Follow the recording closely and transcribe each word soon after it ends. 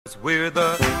We're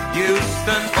the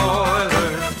Houston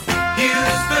Oilers.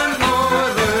 Houston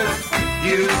Oilers.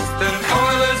 Houston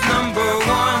Oilers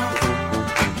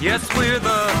 #1. Yes, we're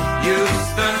the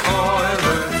Houston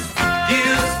Oilers.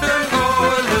 Houston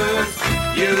Oilers.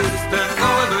 Houston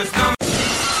Oilers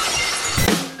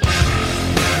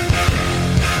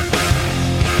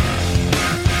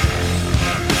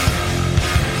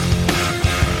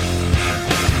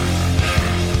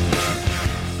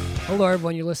Hello,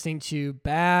 everyone. You're listening to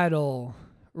Battle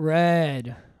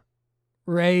Red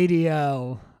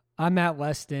Radio. I'm Matt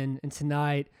Weston, and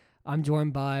tonight I'm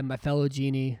joined by my fellow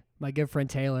genie, my good friend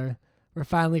Taylor. We're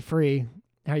finally free.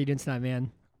 How are you doing tonight,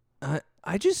 man?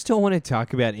 I just don't want to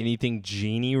talk about anything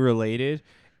genie related.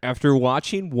 After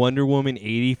watching Wonder Woman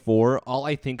 84, all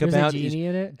I think There's about a genie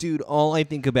in it? Dude, all I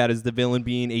think about is the villain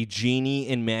being a genie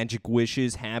and magic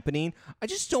wishes happening. I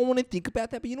just don't want to think about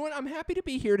that. But you know what? I'm happy to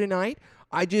be here tonight.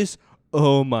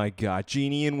 Oh my God,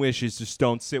 genie and wishes just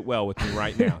don't sit well with me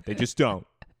right now. They just don't.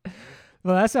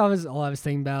 Well, that's all I was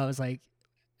thinking about. Was like,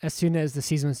 as soon as the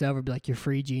season was over, be like, you're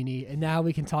free, genie. And now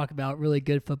we can talk about really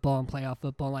good football and playoff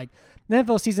football. Like, the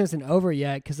NFL season isn't over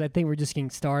yet because I think we're just getting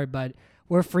started, but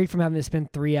we're free from having to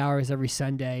spend 3 hours every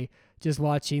Sunday just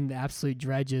watching the absolute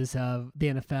dredges of the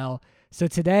NFL. So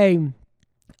today,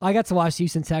 I got to watch the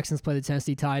Houston Texans play the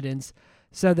Tennessee Titans.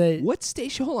 So What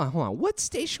station? Hold on. What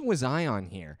station was I on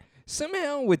here?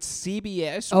 Somehow with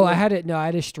CBS. I had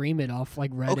to stream it off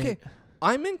like Reddit. Okay,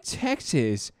 I'm in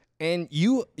Texas, and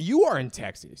you are in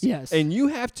Texas. Yes. And you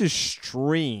have to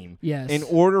stream Yes. in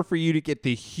order for you to get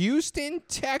the Houston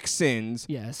Texans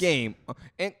Yes. game.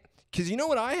 And because you know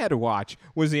what I had to watch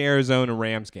was the Arizona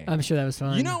Rams game. I'm sure that was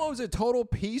fun. You know what was a total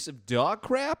piece of dog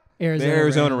crap? Arizona the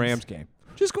Arizona Rams. Rams game.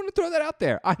 Just going to throw that out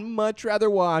there. I'd much rather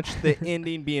watch the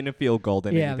ending being a field goal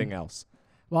than anything else.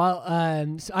 Well,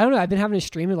 so I don't know. I've been having to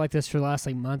stream it like this for the last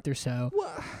month or so.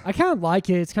 What? I kind of like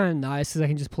it. It's kind of nice because I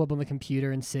can just pull up on the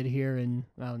computer and sit here and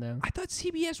I don't know. I thought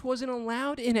CBS wasn't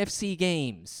allowed NFC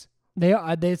games.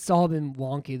 It's all been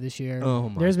wonky this year. Oh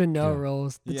my There's been no God.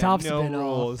 rules. The tops have been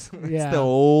rules. off. It's Yeah. the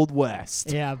old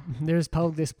West. Yeah, there's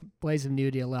public displays of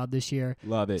nudity allowed this year.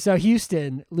 Love it. So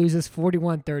Houston loses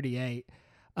 41-38.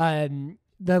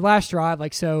 The last drive,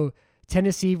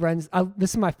 Tennessee runs. This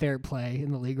is my favorite play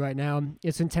in the league right now.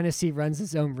 It's when Tennessee runs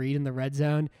its own read in the red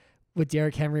zone with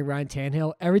Derrick Henry, Ryan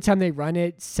Tannehill. Every time they run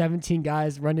it, 17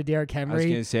 guys run to Derrick Henry. I was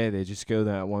going to say, they just go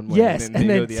that one way. Yes, and and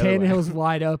then then they go the other way. Tannehill's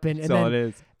wide open. That's and all then it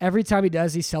is. every time he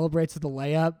does, he celebrates with a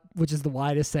layup, which is the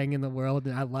widest thing in the world,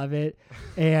 and I love it.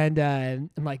 And I'm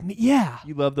like, yeah.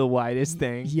 You love the widest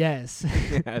thing? Yes.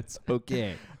 Yes,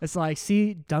 okay. It's like,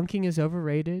 see, dunking is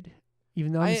overrated.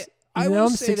 Even though I I'm will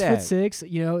say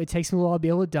 6'6", it takes me a while to be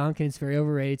able to dunk, and it's very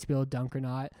overrated to be able to dunk or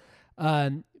not.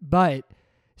 But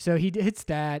so he hits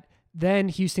that. Then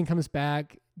Houston comes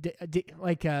back.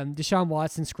 Deshaun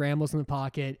Watson scrambles in the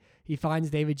pocket. He finds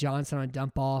David Johnson on a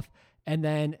dump off. And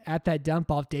then at that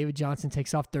dump off, David Johnson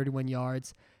takes off 31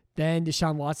 yards. Then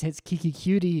Deshaun Watson hits Kiki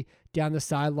Cutie down the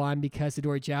sideline because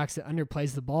Adoree Jackson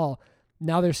underplays the ball.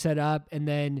 Now they're set up, and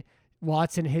then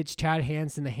Watson hits Chad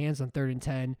Hansen in the hands on 3rd and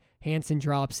 10. Hansen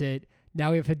drops it.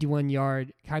 Now we have a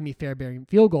 51-yard Kyrie Fairbairn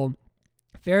field goal.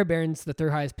 Fairbairn's the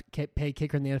third highest paid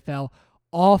kicker in the NFL.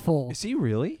 Awful. Is he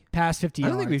really? Past 50 I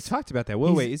yards. don't think we've talked about that. He's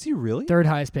Wait, is he really? Third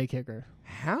highest paid kicker.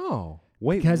 How?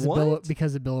 Wait, Because what?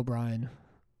 because of Bill O'Brien.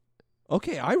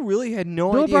 Okay, I really had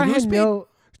no Bill idea. O'Brien Who's had paid? no.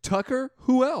 Tucker?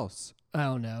 Who else? I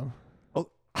don't know. Oh,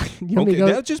 You want me okay, to go-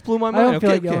 that just blew my I mind. don't feel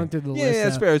okay, like okay. going through the yeah, list. Yeah,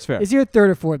 that's now. fair. That's fair. Is he a third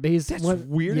or fourth? But he's That's one, the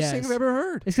weirdest thing yes. I've ever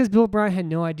heard. It's because Bill O'Brien had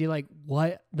no idea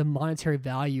what the monetary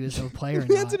value is of a player. Or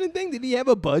That's not. the thing. Did he have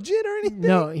a budget or anything?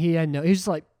 No, he had no. He was just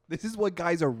like, This is what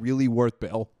guys are really worth,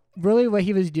 Bill. really what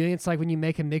he was doing. It's like when you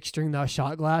make a mixture in the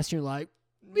shot glass, you're like,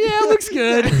 yeah, it looks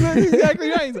good. That's exactly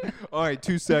right. He's like, all right,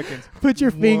 2 seconds. Put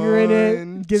your finger in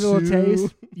One, it, give it a little two.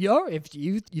 taste. Yo, if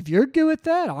you're good with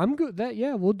that, I'm good with that.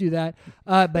 Yeah, we'll do that.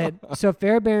 But so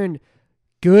Fairbairn,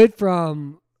 good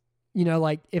from,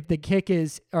 if the kick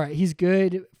is all right, he's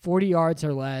good 40 yards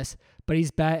or less, but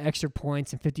he's bad at extra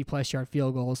points and 50+ yard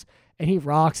field goals, and he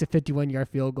rocks a 51-yard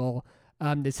field goal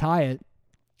to tie it.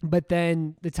 But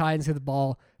then the Titans get the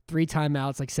ball, 3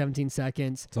 timeouts, 17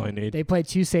 seconds. That's all I need. They play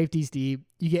 2 safeties deep.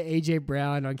 You get A.J.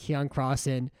 Brown on Keon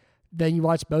Crossan. Then you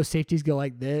watch both safeties go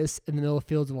like this, and the middle of the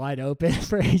field's wide open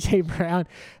for A.J. Brown.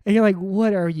 And you're like,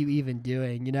 what are you even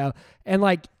doing, And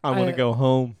I want to go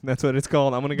home. That's what it's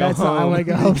called. I want to go home. I wanna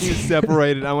go home. He's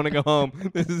separated. I want to go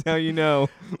home. This is how you know.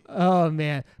 Oh,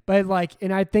 man. But,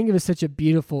 and I think it was such a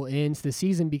beautiful end to the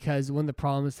season because one of the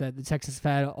problems that the Texans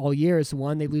have had all year is,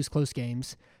 one, they lose close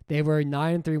games. They were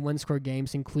 9-3 one-score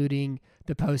games, including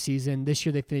the postseason. This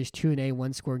year they finished 2-8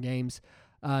 one-score games.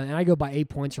 And I go by 8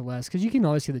 points or less because you can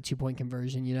always get the 2-point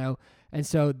conversion, And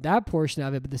so that portion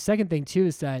of it. But the second thing, too,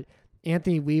 is that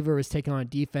Anthony Weaver was taking on a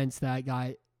defense that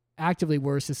got actively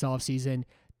worse this offseason.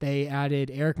 They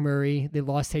added Eric Murray. They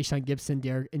lost Tayshaun Gibson,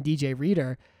 and DJ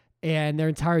Reader. And their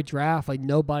entire draft, like,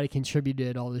 nobody contributed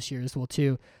at all this year as well,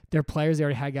 too. Their players they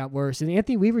already had got worse. And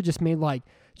Anthony Weaver just made,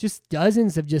 just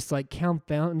dozens of just,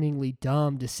 confoundingly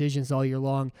dumb decisions all year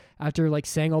long after,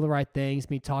 saying all the right things.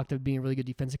 He talked of being a really good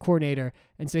defensive coordinator.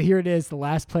 And so here it is, the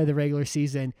last play of the regular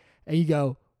season, and you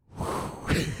go,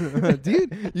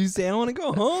 dude, you say I want to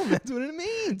go home. That's what it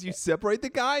means. You separate the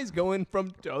guys going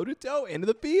from toe to toe into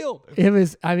the field. It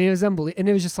was unbelievable. And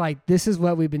it was just this is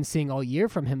what we've been seeing all year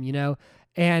from him,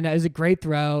 And it was a great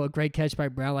throw, a great catch by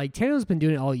Brown. Tannehill's been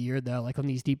doing it all year, though, on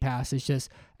these deep passes, just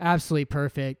absolutely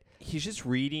perfect. He's just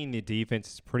reading the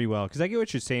defenses pretty well. Because I get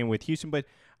what you're saying with Houston, but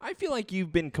I feel like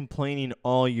you've been complaining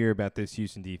all year about this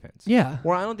Houston defense. Yeah.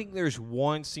 Where I don't think there's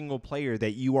one single player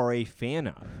that you are a fan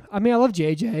of. I mean, I love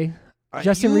JJ.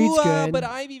 Justin Reed's good. But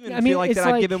I feel like that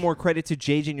I've given more credit to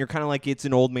JJ, and you're kind of like it's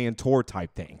an old man tour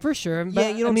type thing. For sure. Yeah,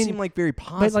 you don't seem very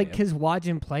positive. But because Watt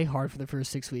didn't play hard for the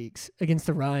first 6 weeks against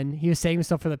the run. He was saving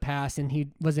himself for the pass, and he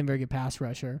wasn't a very good pass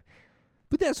rusher.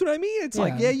 But that's what I mean. It's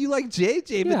you like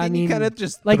JJ, but then you kind of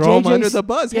just throw him under the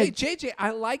bus. Yeah. Hey, JJ,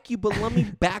 I like you, but let me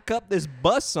back up this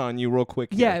bus on you real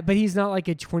quick here. Yeah, but he's not a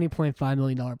 $20.5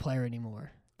 million player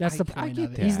anymore. That's the point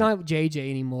of it. That. He's not JJ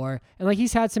anymore. And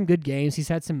he's had some good games. He's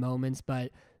had some moments,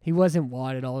 but he wasn't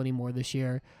Watt at all anymore this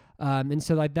year. And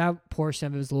so that portion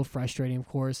of it was a little frustrating, of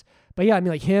course. But yeah,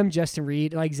 him, Justin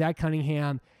Reed, Zach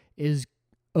Cunningham is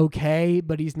okay,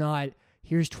 but he's not,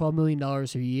 here's $12 million a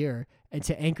year. And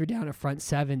to anchor down a front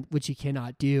seven, which he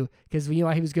cannot do. Because you know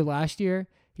why he was good last year?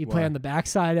 He'd play on the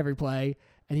backside every play.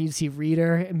 And you'd see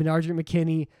Reader and Benardrick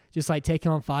McKinney just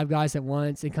taking on 5 guys at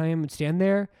once. And Cunningham would stand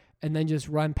there and then just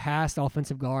run past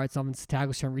offensive guards, offensive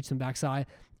tackles, trying to reach them backside,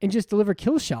 and just deliver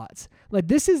kill shots.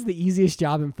 This is the easiest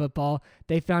job in football.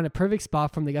 They found a perfect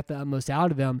spot for him. They got the utmost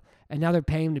out of him, and now they're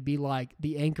paying him to be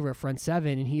the anchor of front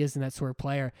seven, and he isn't that sort of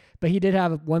player. But he did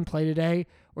have one play today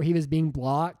where he was being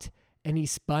blocked, and he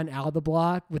spun out of the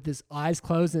block with his eyes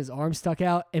closed and his arms stuck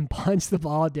out and punched the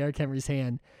ball at Derrick Henry's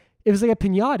hand. It was like a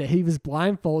piñata. He was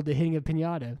blindfolded hitting a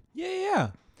piñata. Yeah.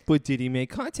 But did he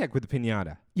make contact with the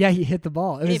piñata? Yeah, he hit the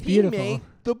ball. It was beautiful.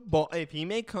 If he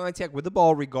made contact with the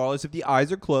ball, regardless if the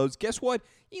eyes are closed, guess what?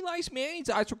 Eli Manning's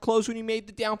eyes were closed when he made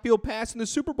the downfield pass in the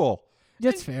Super Bowl.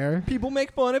 That's fair. People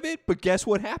make fun of it, but guess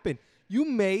what happened? You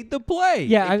made the play.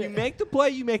 Yeah, if you make the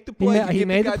play, you make the play. He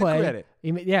made the play. Credit.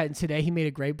 And today he made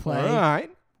a great play. All right.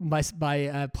 By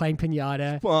playing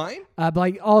piñata. Fine.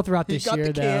 But all throughout this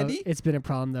year, though, candy. it's been a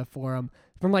problem though for him.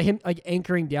 From him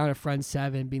anchoring down a front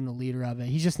seven, being the leader of it.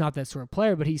 He's just not that sort of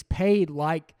player, but he's paid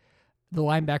like the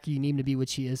linebacker you need him to be,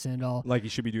 which he isn't at all. Like he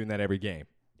should be doing that every game.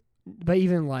 But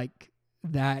even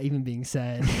that, even being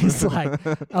said, it's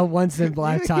a once in a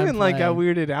lifetime even play. got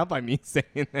weirded out by me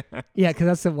saying that. Yeah, because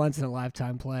that's a once in a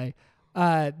lifetime play.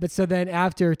 But so then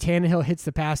after Tannehill hits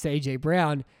the pass to A.J.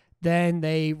 Brown, then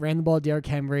they ran the ball to Derrick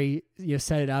Henry,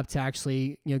 set it up to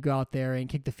actually go out there and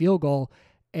kick the field goal.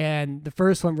 And the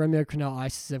first one, Romeo Crennel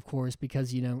ices, of course,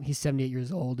 because he's 78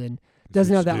 years old and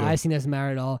doesn't have that icing, doesn't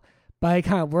matter at all. But it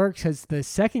kind of works because the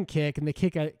second kick, and the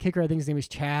kicker, I think his name is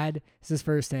Chad, is his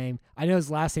first name. I know his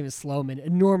last name is Sloman,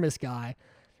 enormous guy.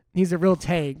 He's a real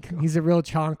tank. He's a real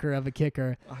chonker of a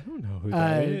kicker. I don't know who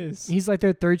that is. He's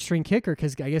their third string kicker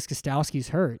because I guess Gostowski's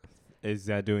hurt. Is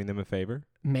that doing them a favor?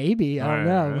 Maybe. I don't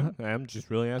know. I'm just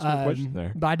really asking a question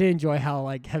there. But I did enjoy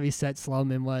how heavy set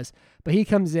Sloman was. But he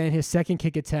comes in, his second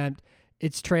kick attempt,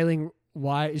 it's trailing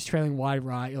wide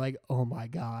right. You're like, oh my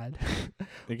God.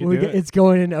 It's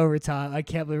going into overtime. I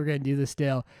can't believe we're going to do this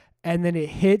still. And then it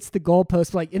hits the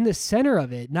goalpost, in the center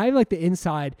of it, not even the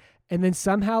inside, and then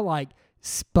somehow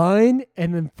spun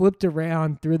and then flipped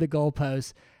around through the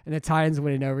goalpost. And the Titans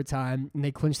win in overtime, and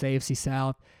they clinch the AFC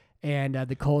South. And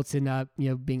the Colts end up,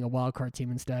 being a wild card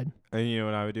team instead. And you know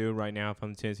what I would do right now if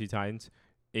I'm the Tennessee Titans?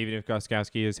 Even if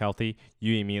Gostkowski is healthy,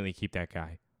 you immediately keep that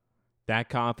guy. That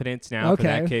confidence now for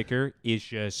that kicker is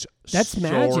just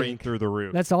soaring through the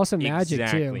roof. That's also magic,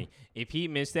 exactly. too. If he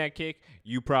missed that kick,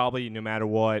 you probably, no matter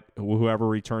what, whoever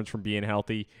returns from being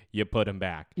healthy, you put him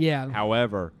back. Yeah.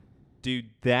 However, dude,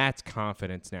 that's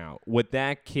confidence now. What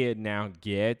that kid now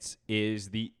gets is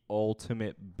the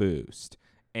ultimate boost.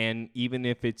 And even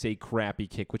if it's a crappy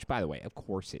kick, which, by the way, of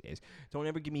course it is. Don't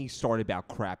ever get me started about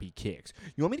crappy kicks.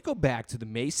 You want me to go back to the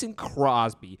Mason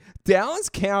Crosby Dallas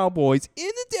Cowboys in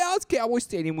the Dallas Cowboys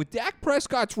Stadium with Dak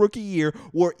Prescott's rookie year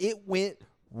where it went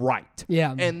right.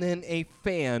 Yeah. And then a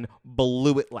fan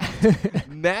blew it left.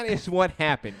 That is what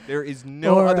happened. There is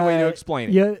no other way to explain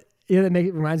it. Yeah, that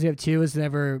reminds me of too is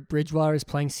whenever Bridgewater was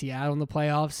playing Seattle in the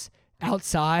playoffs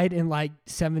outside in like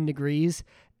 7 degrees,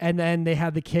 and then they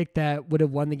had the kick that would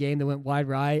have won the game that went wide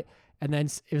right, and then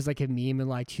it was like a meme in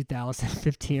like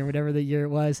 2015 or whatever the year it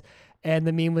was, and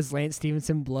the meme was Lance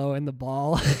Stevenson blowing the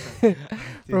ball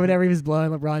for whatever he was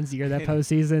blowing LeBron's ear that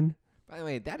postseason. By the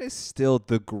way, that is still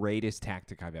the greatest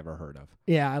tactic I've ever heard of.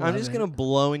 Yeah, I'm just going to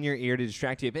blow in your ear to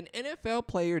distract you. If an NFL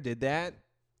player did that,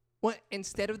 what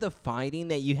instead of the fighting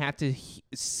that you have to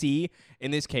see,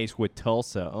 in this case with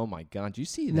Tulsa, oh my God, do you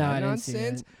see that No, I didn't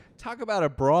nonsense? see that. Talk about a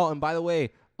brawl. And by the way,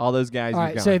 all those guys All are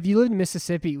right, gone. so if you lived in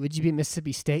Mississippi, would you be a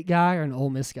Mississippi State guy or an Ole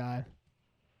Miss guy?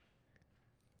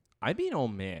 I'd be an Ole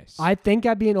Miss. I think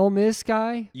I'd be an Ole Miss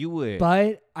guy, You would.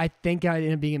 but I think I'd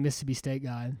end up being a Mississippi State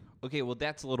guy. Okay, well,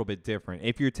 that's a little bit different.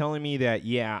 If you're telling me that,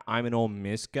 yeah, I'm an Ole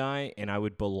Miss guy and I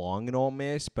would belong in Ole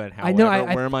Miss, but however, I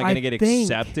know, where am I going to get think-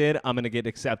 accepted? I'm going to get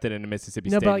accepted into Mississippi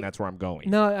No, State, but, and like, that's where I'm going.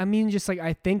 No, I mean just like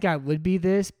I think I would be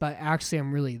this, but actually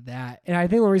I'm really that. And I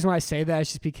think the reason why I say that is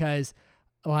just because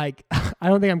like I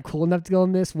don't think I'm cool enough to go Ole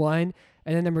Miss, one,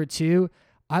 and then number two,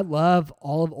 I love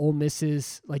all of Ole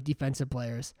Miss's like defensive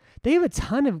players. They have a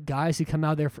ton of guys who come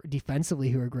out there defensively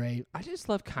who are great. I just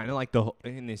love kind of like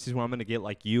and this is where I'm going to get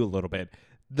like you a little bit.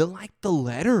 The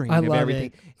lettering I of love everything.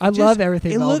 it. I love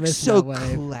everything It about Ole looks Miss so that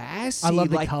way. classy. I love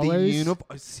the like colors.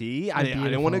 See, They're I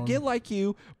didn't want to beautiful. get like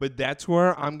you, but that's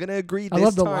where I'm going to agree I this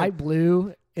love the time. light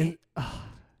blue and it's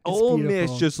Ole beautiful.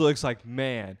 Miss just looks like,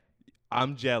 man,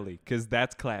 I'm jelly because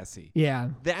that's classy.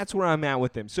 yeah. That's where I'm at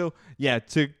with them. So, yeah,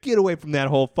 to get away from that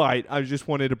whole fight, I just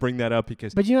wanted to bring that up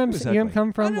because But you know it what was I'm, you know where I'm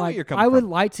ugly. coming I from? know where Like you're coming I would from.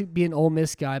 like to be an Ole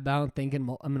Miss guy, but I don't think I'm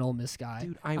an Ole Miss guy.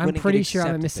 Dude, I I'm wouldn't get pretty sure I'm a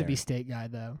accepted Mississippi there. State guy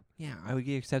though. Yeah, I would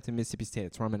get accepted in Mississippi State.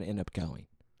 That's where I'm going to end up going.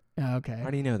 Oh, okay.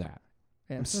 How do you know that?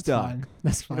 Yeah, I'm that's stuck. Fine.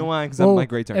 That's fine. You know why? Because Well, my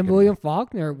grades aren't and good William enough.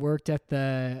 Faulkner worked at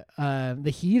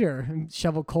the heater and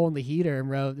shoveled coal in the heater and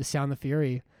wrote The Sound of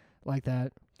Fury like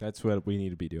that. That's what we need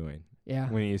to be doing. Yeah.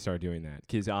 We need to start doing that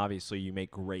because obviously you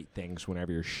make great things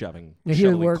whenever you're shoveling He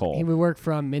would work. coal. He would work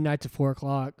from midnight to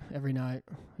 4:00 every night.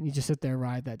 And you just sit there and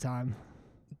ride that time.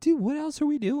 Dude, what else are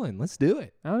we doing? Let's do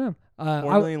it. I don't know.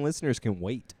 4 million listeners can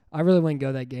wait. I really want to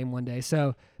go that game one day.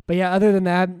 So, but yeah. Other than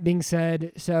that being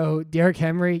said, so Derrick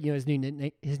Henry, you know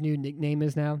his new nickname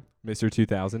is now. Mr.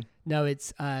 2000. No,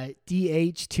 it's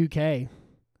DH2K.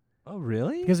 Oh,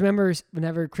 really? Because remember,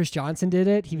 whenever Chris Johnson did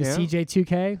it, he was Yeah.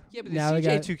 CJ2K. Yeah, but Now the we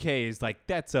got- CJ2K is like,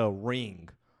 that's a ring.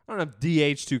 I don't know if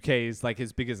DH2K is like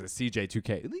as big as a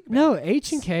CJ2K. No,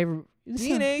 H and K.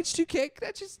 DH2K,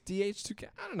 that's just DH2K.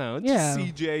 I don't know. It's Yeah.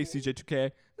 just CJ2K.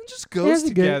 It just Yeah, goes it's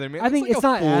good. together, man. I think It's it's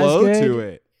like not a as flow good. to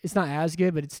it. It's not as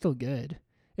good, but it's still good.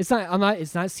 It's not.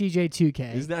 It's not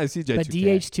CJ2K. It's not a CJ2K. But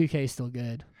DH2K is still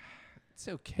good, It's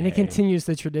okay. and it continues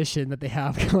the tradition that they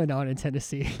have going on in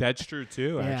Tennessee. That's true,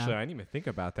 too, Yeah. actually. I didn't even think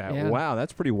about that. Yeah. Wow,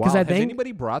 that's pretty wild. I Has think-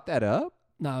 anybody brought that up?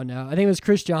 No. I think it was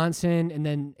Chris Johnson and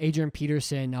then Adrian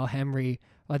Peterson, now Henry,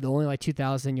 like the only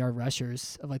 2,000-yard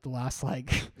rushers of the last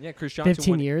Yeah, Chris Johnson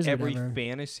 15 won years or every whatever.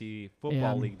 fantasy football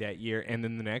Yeah. league that year, and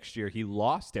then the next year he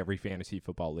lost every fantasy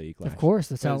football league. Of course,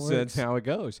 that's how it works. That's how it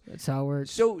goes. That's how it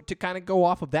works. So to kind of go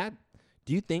off of that,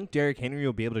 do you think Derrick Henry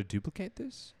will be able to duplicate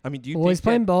this? I mean, do you Well, think he's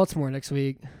playing Baltimore next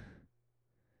week.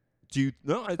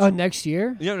 No, it's, Oh, next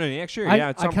year? no, next year. I-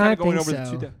 Yeah, so I I'm kind kinda of going think over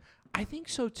so. the two. I think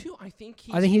so too. I think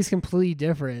he's completely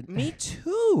different. Me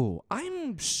too.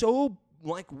 I'm so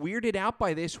weirded out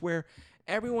by this where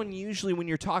everyone usually when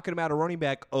you're talking about a running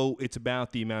back, oh, it's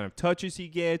about the amount of touches he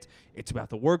gets, it's about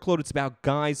the workload, it's about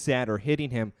guys that are hitting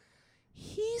him.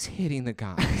 He's hitting the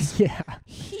guys. Yeah.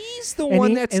 He's the And one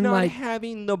he- that's and, not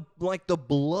having the the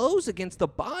blows against the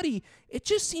body. It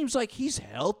just seems like he's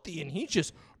healthy and he's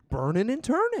just burning and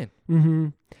turning. Mm-hmm.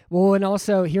 Well, and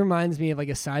also he reminds me of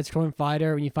a side-scrolling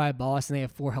fighter when you fight a boss and they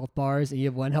have 4 health bars and you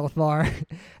have 1 health bar.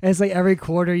 And it's every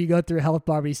quarter you go through a health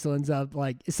bar, but he still ends up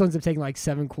taking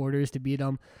 7 quarters to beat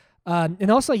him.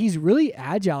 And also he's really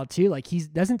agile too. He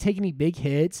doesn't take any big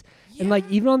hits. And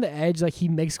even on the edge, he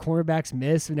makes cornerbacks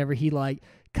miss whenever he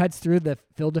cuts through the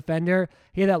field defender.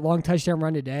 He had that long touchdown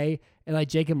run today. And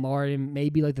Jacob Martin,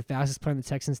 maybe the fastest player in the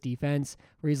Texans defense,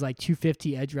 where he's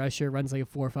 250 edge rusher, runs a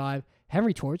 4.5.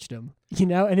 Henry torched him,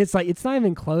 and it's not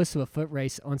even close to a foot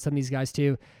race on some of these guys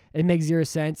too. It makes zero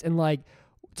sense. And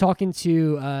talking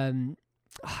to,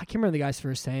 I can't remember the guy's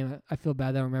first name. I feel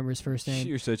bad that I don't remember his first name.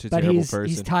 You're such a But terrible he's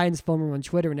person. Titans filmer on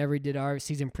Twitter. Whenever he did our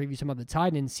season preview talking about the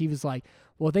Titans, he was like,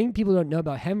 well, the thing people don't know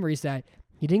about Henry is that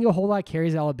he didn't get a whole lot of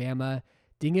carries at Alabama.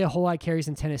 Didn't get a whole lot of carries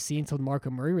in Tennessee until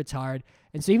DeMarco Murray retired.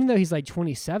 And so even though he's like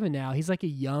 27 now, he's like a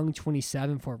young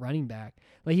 27 for a running back.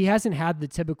 Like he hasn't had the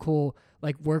typical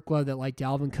like workload that like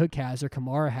Dalvin Cook has or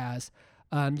Kamara has,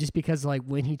 just because like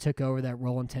when he took over that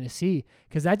role in Tennessee,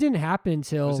 because that didn't happen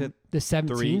until the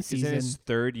 17 season. Is it his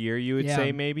third year? You would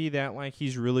say maybe that like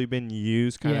he's really been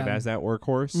used kind of as that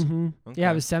workhorse. Mm-hmm. Okay.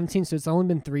 Yeah, it was 17, so it's only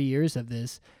been 3 years of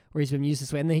this where he's been used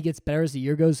this way, and then he gets better as the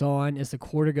year goes on, as the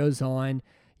quarter goes on.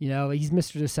 You know, he's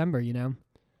Mr. December. You know.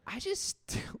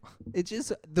 It's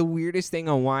just the weirdest thing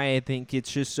on why I think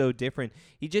it's just so different.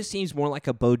 He just seems more like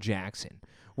a Bo Jackson,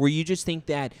 where you just think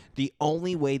that the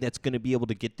only way that's going to be able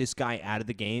to get this guy out of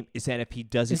the game is that if he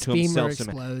does it to himself.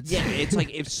 Explodes. Yeah, it's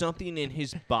like if something in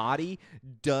his body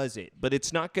does it, but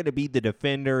it's not going to be the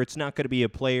defender. It's not going to be a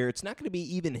player. It's not going to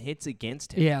be even hits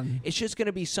against him. Yeah. It's just going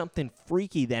to be something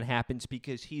freaky that happens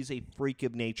because he's a freak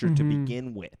of nature to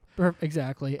begin with.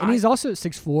 Exactly. And he's also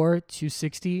 6'4",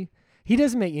 260. He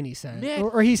doesn't make any sense. Man,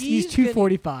 or he's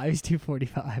 245. He's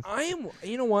 245.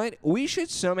 You know what? We should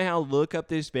somehow look up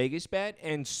this Vegas bet,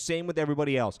 and same with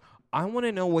everybody else. I want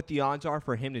to know what the odds are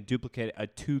for him to duplicate a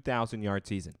 2,000-yard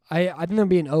season. I think there'll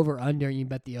be an over-under, and you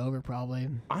bet the over probably.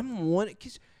 I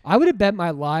would have bet my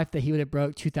life that he would have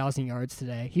broke 2,000 yards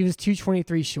today. He was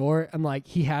 223 short. I'm like,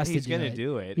 he has to do it. He's going to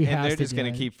do it. And they're just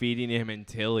going to keep feeding him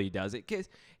until he does it. Because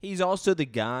he's also the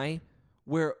guy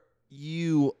where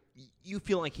you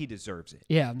feel like he deserves it.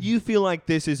 Yeah. You feel like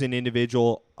this is an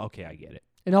individual. Okay, I get it.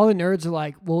 And all the nerds are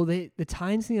like, well, the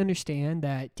Titans need to understand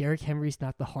that Derrick Henry's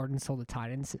not the heart and soul of the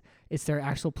Titans. It's their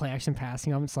actual play action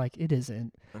passing. It's like, it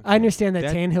isn't. Okay. I understand that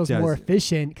Tannehill's more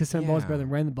efficient because some ball's better than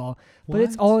running the ball. But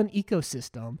it's all an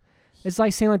ecosystem. It's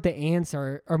like saying like the ants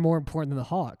are more important than the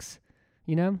Hawks.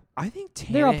 You know? I think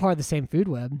they're all part of the same food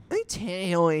web. I think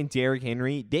Tannehill and Derrick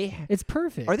Henry, it's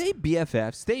perfect. Are they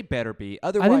BFFs? They better be.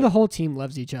 Otherwise, I think the whole team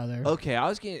loves each other. Okay,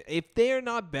 if they're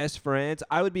not best friends,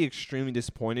 I would be extremely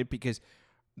disappointed because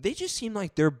they just seem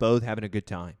like they're both having a good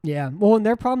time. Yeah. Well, and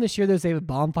their problem this year is they have a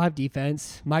bomb 5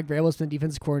 defense. Mike Vrabel's been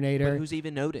defensive coordinator. But who's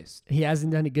even noticed? He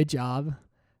hasn't done a good job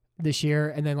this year,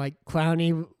 and then like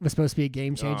Clowney was supposed to be a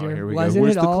game changer. Here we Wasn't go.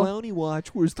 Where's it the all? Clowney watch?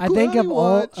 Where's the I Clowney think of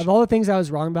watch? all the things I was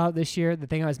wrong about this year, the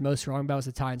thing I was most wrong about was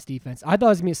the Titans defense. I thought it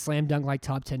was gonna be a slam dunk like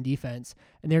top 10 defense,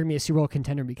 and they're gonna be a Super Bowl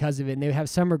contender because of it. And they would have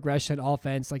some regression on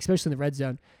offense, like especially in the red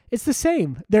zone. It's the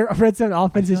same. Their red zone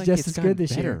offense is just as good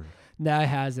this year. No, it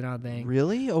hasn't. I don't think.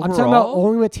 Really? Overall? I'm talking about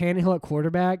only with Tannehill at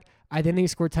quarterback. I think they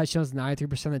scored touchdowns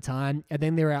 93% of the time. I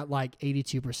think they were at like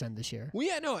 82% this year. Well,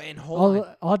 yeah, no, and hold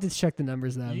on. I'll have to check the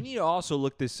numbers though. You need to also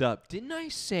look this up. Didn't I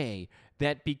say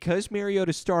that because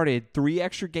Mariota started 3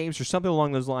 extra games or something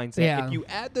along those lines, that if you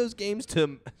add those games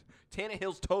to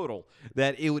Tannehill's total,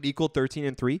 that it would equal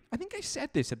 13-3? I think I said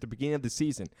this at the beginning of the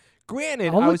season.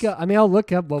 Granted, I'll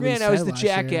look up what we said I was the last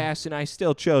year. jackass, and I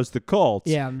still chose the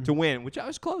Colts to win, which I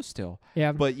was close still.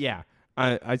 Yeah, but yeah.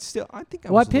 I think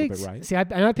I was a little bit right. See, I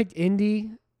know I picked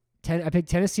Indy. I picked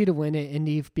Tennessee to win it.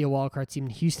 Indy be a wild card team.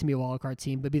 Houston be a wild card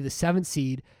team, but be the 7th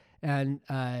seed. And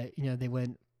they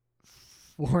went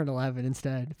 4-11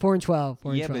 instead. 4-12.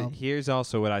 4-12. Yeah, but here's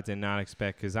also what I did not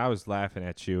expect because I was laughing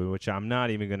at you, which I'm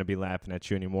not even going to be laughing at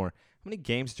you anymore. How many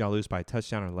games did y'all lose by a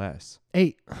touchdown or less?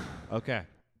 8. Okay.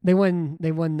 They won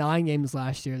 9 games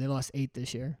last year. They lost 8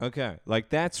 this year. Okay. Like,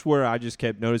 that's where I just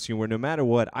kept noticing where no matter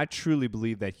what, I truly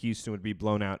believe that Houston would be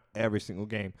blown out every single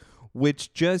game,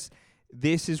 which just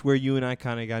this is where you and I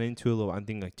kind of got into a little, I'm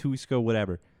thinking like 2 weeks ago,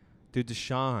 whatever. Dude,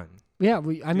 Deshaun. Yeah,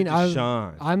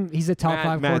 Deshaun. He's a top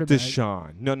 5 Matt quarterback.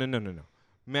 Deshaun. No.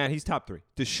 Matt, he's top 3.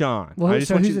 Deshaun. Well,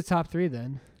 so who's the top 3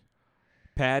 then?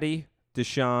 Patty,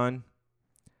 Deshaun,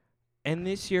 and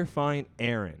this year, fine,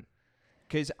 Aaron.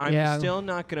 Because I'm still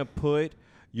not going to put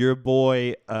your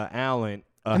boy Allen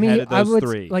ahead of those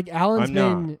 3. Like,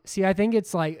 Allen's See, I think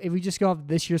it's like, if we just go off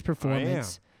this year's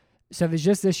performance. So if it's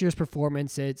just this year's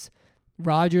performance, it's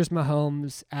Rodgers,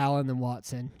 Mahomes, Allen, and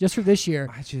Watson. Just for this year.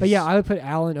 But yeah, I would put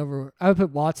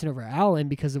Watson over Allen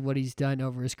because of what he's done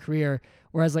over his career.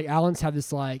 Whereas like Allen's had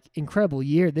this like incredible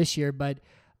year this year, but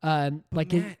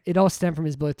it all stemmed from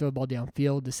his ability to throw the ball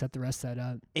downfield to set the rest of that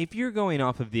up. If you're going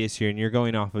off of this year and you're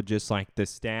going off of just like the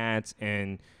stats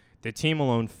and the team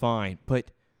alone, fine, but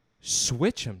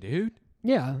switch them, dude.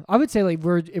 Yeah, I would say like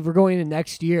if we're going into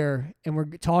next year and we're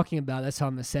talking about it, that's how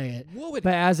I'm gonna say it. But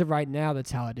as of right now, that's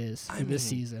how it is for this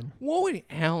season. What would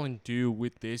Allen do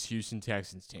with this Houston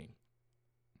Texans team?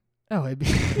 Oh, it'd be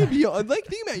like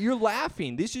think about it, you're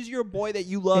laughing. This is your boy that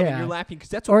you love, and you're laughing because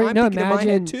that's what I'm thinking in my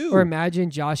head too. Or imagine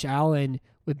Josh Allen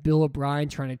with Bill O'Brien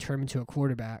trying to turn him into a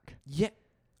quarterback. Yeah.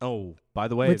 Oh, by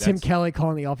the way, with Tim Kelly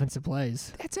calling the offensive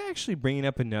plays. That's actually bringing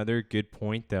up another good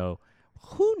point, though.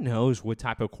 who knows what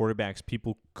type of quarterbacks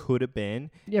people could have been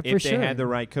Yeah, if for they sure. had the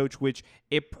right coach, which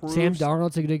it proves. Sam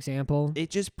Darnold's a good example. It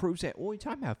just proves that, well, you're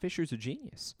talking about Fisher's a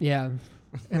genius. Yeah.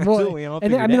 That's well, what we all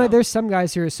and then, I figured mean, like, out. there's some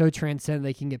guys who are so transcendent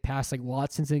they can get past. Like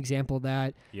Watson's an example of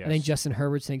that. Yes. I think Justin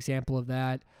Herbert's an example of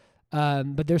that.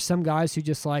 But there's some guys who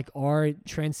just like are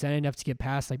transcendent enough to get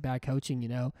past like bad coaching,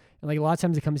 and like a lot of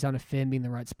times it comes down to Finn being in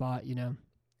the right spot.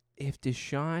 If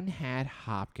Deshaun had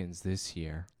Hopkins this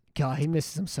year, God, he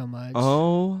misses him so much.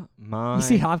 oh my! you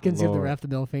see Hopkins give the Lord. ref the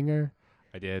middle finger.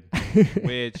 I did.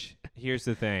 Which here's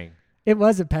the thing: It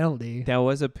was a penalty. that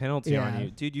was a penalty on Yeah.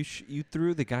 you, dude. You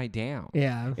threw the guy down.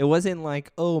 Yeah. It wasn't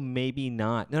like, oh, maybe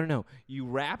not. No. You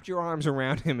wrapped your arms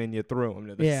around him and you threw him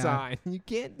to the Yeah. side. You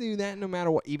can't do that no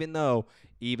matter what. Even though,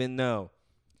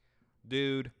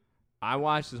 dude, I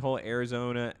watched this whole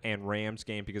Arizona and Rams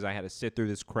game because I had to sit through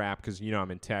this crap because,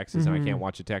 I'm in Texas and I can't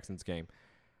watch a Texans game.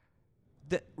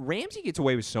 The Ramsey gets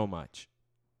away with so much.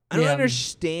 I don't Yeah.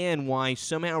 understand why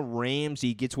somehow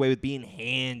Ramsey gets away with being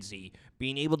handsy,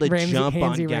 being able to Ramsey- jump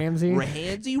on handsy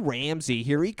guys. Ramsey,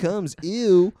 here he comes.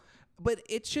 Ew. But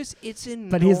it's annoying.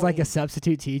 But he's like a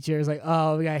substitute teacher. It's like,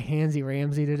 oh, we got Handsy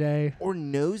Ramsey today. Or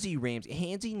Nosy Ramsey.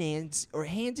 Handsy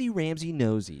Ramsey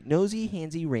Nosy. Nosy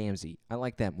Handsy Ramsey. I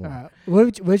like that more.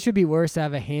 Which would be worse, to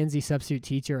have a handsy substitute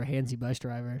teacher or a handsy bus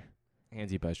driver?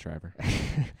 Handsy bus driver.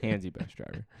 Handsy bus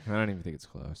driver. I don't even think it's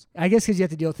close. I guess because you have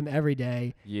to deal with them every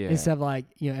day Yeah. instead of like,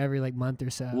 every like month or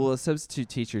so. Well, a substitute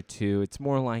teacher too. It's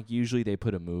more like usually they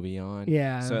put a movie on.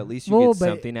 Yeah. So at least you Well, get but-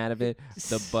 something out of it.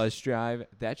 The bus drive,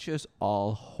 that's just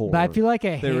all horror. But I feel like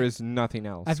there is nothing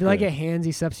else. I feel like good. a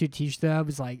handsy substitute teacher though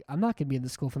was like, I'm not gonna be in the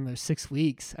school for another 6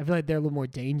 weeks. I feel like they're a little more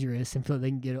dangerous and feel like they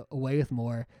can get away with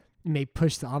more. And may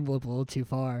push the envelope a little too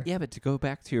far. Yeah, but to go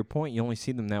back to your point, you only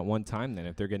see them that one time then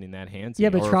if they're getting that handsy. Yeah,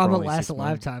 but or for trauma only lasts a 6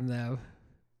 months. lifetime though.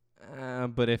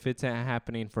 But if it's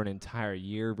happening for an entire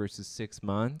year versus 6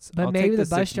 months, But I'll maybe take the the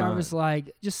bus 6 driver's months.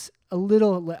 like just a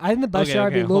little. I think the bus Okay, driver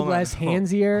would be a little hold on. less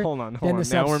handsier. Hold on. than the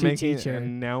Now we're substitute making, teacher.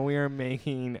 and now we are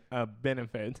making a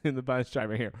benefit to the bus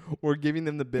driver here. We're giving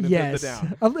them the benefit Yes, of the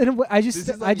doubt. A little- I This just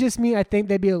is I like- just mean I think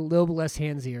they'd be a little bit less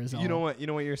handsier. Is all. You know what? You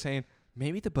know what you're saying?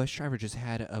 Maybe the bus driver just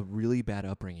had a really bad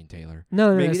upbringing, Taylor.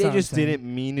 No, Maybe that's they not what I'm just saying.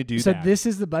 didn't mean to do So that. this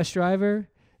is the bus driver.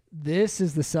 This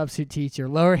is the substitute teacher.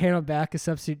 Lower hand on back is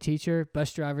substitute teacher.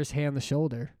 Bus driver's hand on the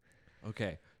shoulder.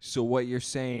 Okay. So what you're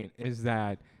saying is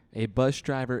that a bus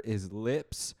driver is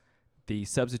lips, the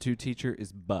substitute teacher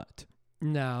is butt.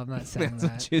 No, I'm not saying That's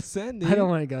that. what you said, dude. I don't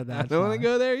want to go that I don't want to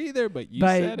far. go there either, but you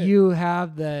but said it. you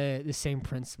have the same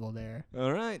principle there.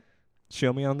 All right.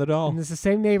 Show me on the doll. And it's the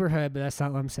same neighborhood, but that's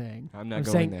not what I'm saying. I'm not I'm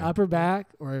going saying there. upper back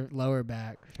or lower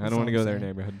back. I That's don't want to all go I'm there, saying.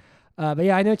 neighborhood. But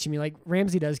yeah, I know what you mean. Like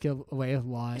Ramsey does get away with a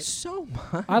lot. So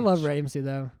much. I love Ramsey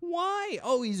though. Why?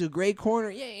 Oh, he's a great corner.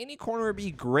 Yeah, any corner would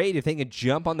be great if they could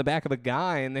jump on the back of a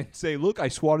guy and then say, look, I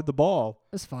swatted the ball.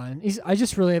 That's fine. I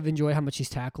just really have enjoyed how much he's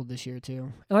tackled this year too.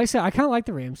 And like I said, I kind of like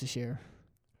the Rams this year.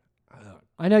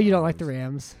 I know you don't like the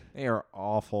Rams. They are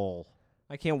awful.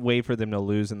 I can't wait for them to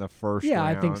lose in the first Yeah,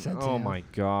 I round. think so, Oh, too. my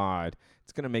God.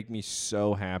 It's going to make me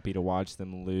so happy to watch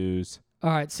them lose. All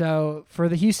right, so for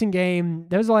the Houston game,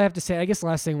 that was all I have to say. I guess the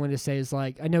last thing I wanted to say is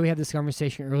like I know we had this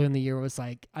conversation earlier in the year. Where it was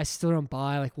like I still don't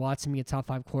buy like Watson being a top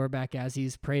 5 quarterback as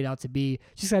he's prayed out to be.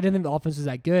 Just 'cause I didn't think the offense was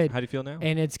that good, How do you feel now?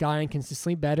 and it's gotten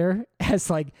consistently better as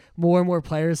like more and more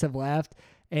players have left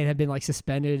and have been like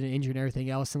suspended and injured and everything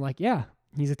else. And like yeah,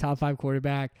 he's a top 5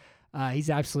 quarterback.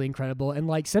 He's absolutely incredible. And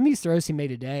like some of these throws he made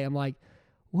today, I'm like,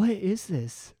 what is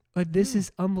this? Like this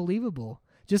is unbelievable.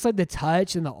 Just like the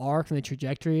touch and the arc and the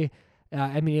trajectory.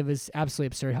 I mean, it was absolutely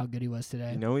absurd how good he was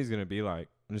today. You know he's going to be like.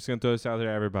 I'm just going to throw this out there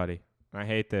to everybody. I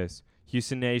hate this.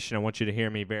 Houston Nation, I want you to hear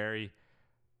me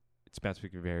it's about to be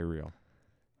very real.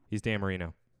 He's Dan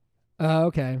Marino.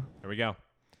 Okay. There we go.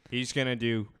 He's going to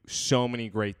do so many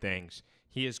great things.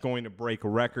 He is going to break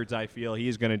records, I feel. He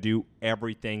is going to do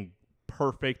everything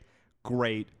perfect,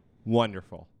 great,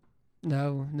 wonderful.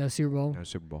 No Super Bowl. No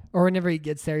Super Bowl. Or whenever he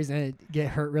gets there, he's going to get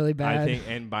hurt really bad. I think,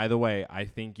 and by the way, I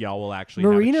think y'all will actually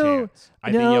Marino- have a chance. I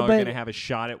think no, y'all are but- going to have a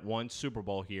shot at one Super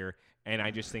Bowl here, and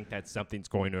I just think that something's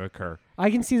going to occur.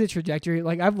 I can see the trajectory.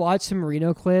 Like, I've watched some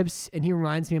Marino clips, and he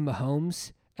reminds me of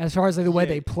Mahomes as far as like the way Yeah,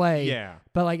 they play. Yeah,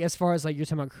 But like as far as like you're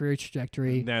talking about career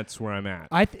trajectory, that's where I'm at.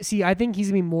 I think he's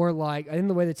gonna be more like I think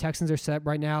the way the Texans are set up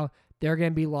right now, they're gonna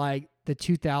be like the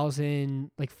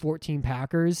 2014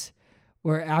 Packers,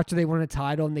 where after they won a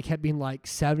title and they kept being like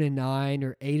 7-9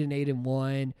 or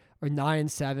 8-8-1 or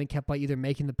 9-7, kept like either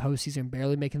making the postseason,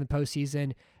 barely making the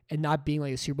postseason, and not being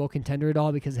like a Super Bowl contender at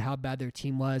all because of how bad their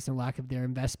team was and lack of their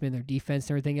investment, their defense,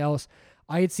 and everything else.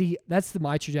 I could see that's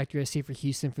my trajectory I see for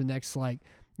Houston for the next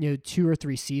 2 or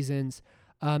 3 seasons.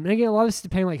 And again, a lot of this is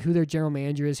depending on like who their general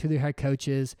manager is, who their head coach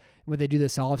is, and what they do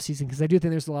this offseason. Because I do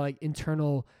think there's a lot of like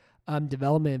internal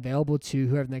development available to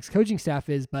whoever the next coaching staff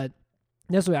is. But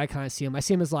that's the way I kind of see him. I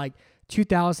see him as like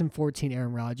 2014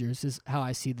 Aaron Rodgers is how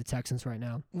I see the Texans right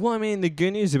now. Well, I mean, the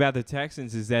good news about the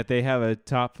Texans is that they have a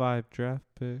top 5 draft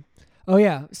pick. Oh,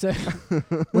 yeah. So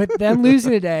with them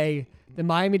losing today, the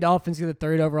Miami Dolphins get the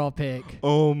 3rd overall pick.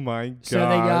 Oh, my God. So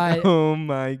they got... Oh,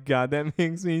 my God. That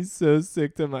makes me so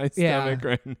sick to my stomach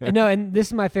right now. No, and this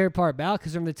is my favorite part about it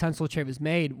because when the Tunsil trade was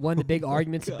made, one of the big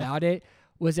arguments about it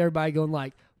was everybody going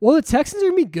like, well, the Texans are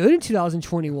going to be good in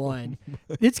 2021.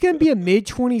 It's going to be a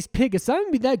mid-20s pick. It's not going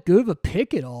to be that good of a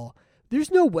pick at all.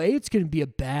 There's no way it's going to be a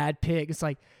bad pick. It's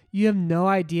like you have no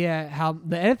idea how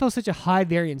the NFL is such a high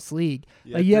variance league.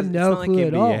 Yeah, like you have no clue like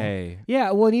at all. NBA.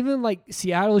 Yeah, well, and even like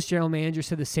Seattle's general manager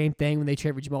said the same thing when they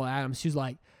traded for Jamal Adams. She was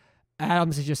like,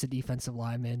 Adams is just a defensive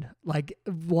lineman. Like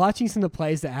watching some of the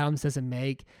plays that Adams doesn't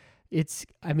make, it's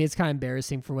kind of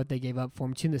embarrassing for what they gave up for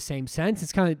him too. In the same sense,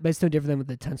 it's no different than with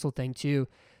the Tunsil thing too,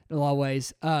 in a lot of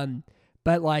ways.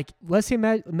 But like, let's say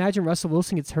imagine Russell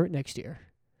Wilson gets hurt next year.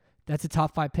 That's a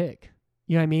top 5 pick.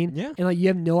 You know what I mean? Yeah. And like you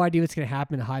have no idea what's going to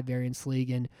happen in a high variance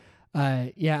league. And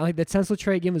like the Tunsil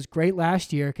trade again was great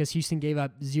last year because Houston gave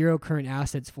up 0 current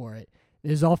assets for it.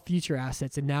 It was all future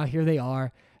assets, and now here they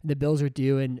are. And the Bills are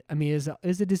due, and I mean,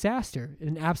 it's a disaster,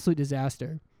 an absolute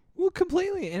disaster. Well,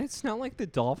 completely, and it's not like the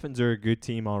Dolphins are a good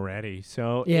team already,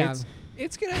 so Yeah.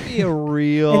 it's gonna be a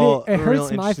real. And it real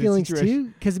hurts my interesting feelings situation. too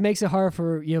because it makes it hard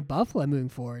for Buffalo moving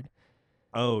forward.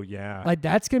 Oh yeah, Like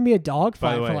that's gonna be a By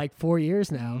dogfight the for way, like 4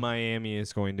 years now. Miami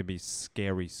is going to be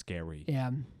scary, scary.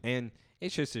 Yeah, And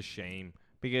it's just a shame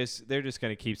because they're just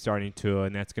going to keep starting Tua,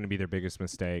 and that's going to be their biggest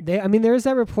mistake. there was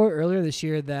that report earlier this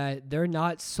year that they're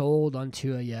not sold on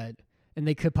Tua yet, and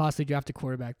they could possibly draft a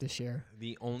quarterback this year.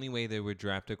 The only way they would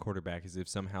draft a quarterback is if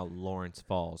somehow Lawrence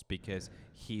falls because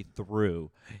he threw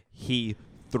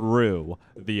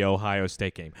the Ohio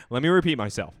State game. Let me repeat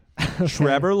myself.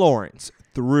 Trevor Lawrence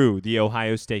threw the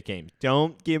Ohio State game.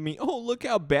 Don't give me, oh, look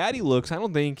how bad he looks. I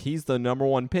don't think he's the number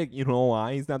 1 pick. You know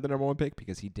why he's not the number 1 pick?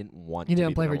 Because he didn't want He to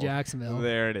didn't be play the for number 1. Jacksonville.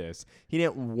 There it is. He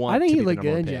didn't want I think to he be the looked number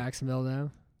good 1 in pick. Jacksonville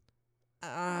though.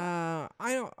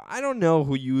 I don't know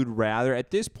who you would rather.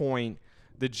 At this point,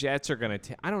 the Jets are going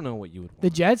to I don't know what you would want. The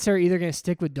Jets are either going to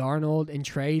stick with Darnold and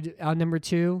trade out number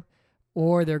 2,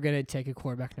 or they're going to take a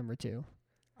quarterback number 2.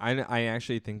 I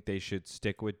actually think they should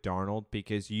stick with Darnold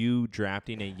because you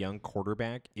drafting a young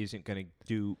quarterback isn't going to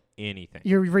do anything.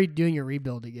 You're redoing your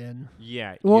rebuild again.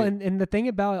 Yeah. Well, and the thing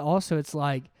about it also, it's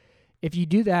like if you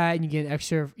do that and you get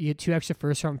 2 extra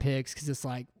first-round picks because it's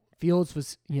like Fields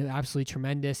was absolutely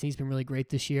tremendous and he's been really great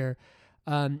this year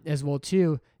as well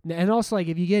too. And also like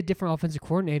if you get a different offensive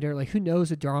coordinator, like who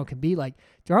knows what Darnold can be. Like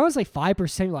Darnold's like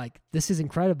 5% like this is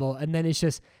incredible, and then it's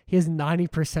just he has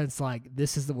 90% like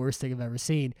this is the worst thing I've ever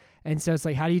seen. And so it's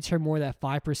like how do you turn more of that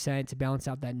 5% to balance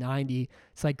out that 90?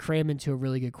 It's like cram into a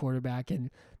really good quarterback, and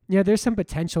there's some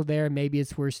potential there. Maybe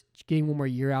it's worth getting one more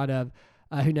year out of.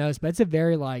 Who knows? But it's a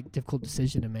very like difficult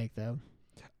decision to make though.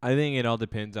 I think it all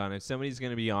depends on if somebody's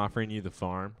going to be offering you the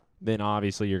farm, then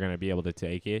obviously you're going to be able to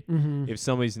take it. Mm-hmm. If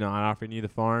somebody's not offering you the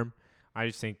farm, I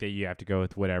just think that you have to go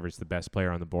with whatever's the best player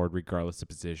on the board, regardless of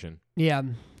position. Yeah.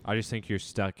 I just think you're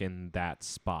stuck in that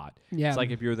spot. Yeah. It's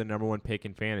like if you're the number 1 pick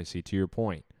in fantasy, to your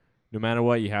point. No matter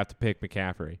what, you have to pick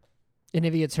McCaffrey. And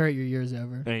if he gets hurt, your year's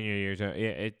over. And your years,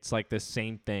 it's like the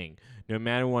same thing. No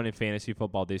matter what in fantasy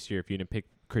football this year, if you didn't pick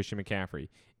Christian McCaffrey,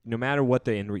 no matter what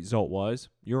the end result was,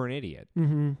 you're an idiot.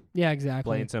 Mm-hmm. Yeah, exactly.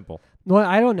 Plain and simple. Well,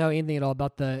 I don't know anything at all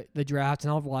about the draft,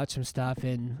 and I'll watch some stuff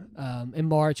in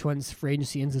March once free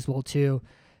agency ends as well too,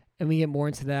 and we get more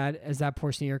into that as that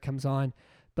portion of the year comes on.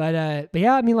 But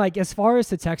yeah, I mean, like as far as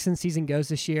the Texans season goes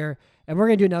this year, and we're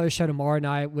gonna do another show tomorrow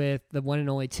night with the one and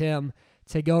only Tim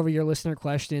to go over your listener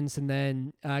questions, and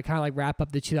then kind of like wrap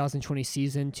up the 2020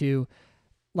 season to.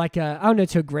 Like, I don't know,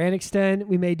 to a grand extent,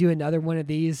 we may do another one of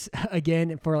these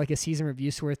again for like a season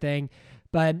review sort of thing.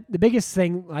 But the biggest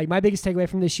thing, like my biggest takeaway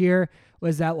from this year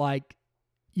was that like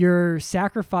you're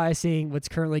sacrificing what's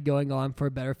currently going on for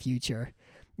a better future,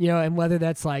 and whether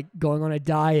that's like going on a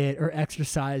diet or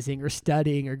exercising or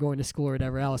studying or going to school or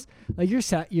whatever else, like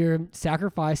you're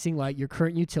sacrificing like your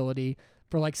current utility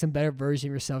for like some better version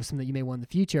of yourself, something that you may want in the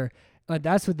future.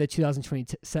 That's what the 2020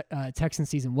 Texans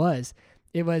season was.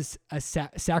 It was a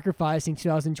sacrificing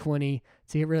 2020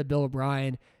 to get rid of Bill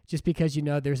O'Brien just because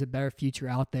there's a better future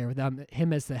out there without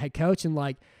him as the head coach. And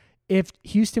like, if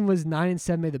Houston was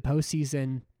 9-7 made the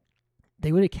postseason,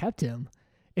 they would have kept him.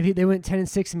 If they went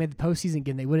 10-6 and made the postseason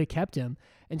again, they would have kept him.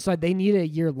 And so they needed a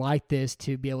year like this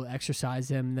to be able to exercise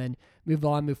him and then move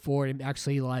on, move forward, and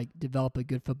actually like develop a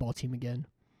good football team again.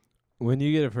 When do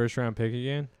you get a first round pick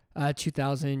again?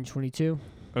 2022.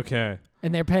 Okay.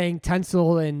 And they're paying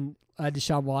Tunsil and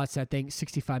Deshaun Watson, I think,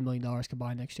 $65 million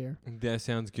combined next year. That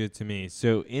sounds good to me.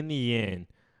 So in the end,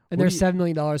 And they're $7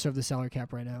 million over the salary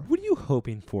cap right now. what are you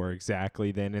hoping for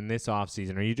exactly then in this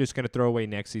offseason? Are you just going to throw away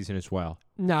next season as well?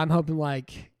 No, I'm hoping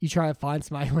like you try to find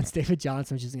somebody who wants David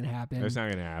Johnson, which isn't going to happen. That's not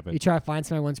going to happen. You try to find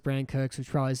somebody who wants Brandon Cooks, which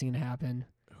probably isn't going to happen.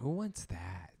 Who wants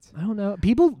that? I don't know.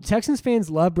 Texans fans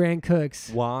love Brandon Cooks.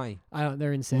 Why?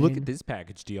 They're insane. Look at this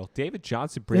package deal. David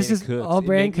Johnson, Brandon This is Cooks. all It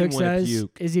Brandon make me Cooks wanna does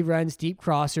puke. is he runs deep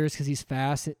crossers because he's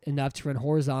fast enough to run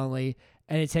horizontally,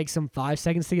 and it takes him 5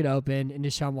 seconds to get open, and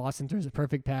Deshaun Watson throws a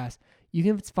perfect pass. You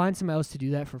can find somebody else to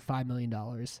do that for $5 million.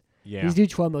 Yeah. He's due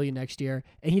 $12 million next year,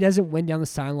 and he doesn't win down the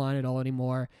sideline at all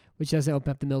anymore, which doesn't open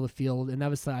up the middle of the field. And that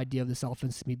was the idea of this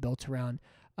offense to be built around.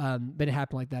 But it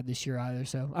happened like that this year either.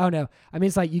 So I don't know. I mean,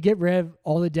 it's like you get rid of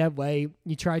all the dead weight.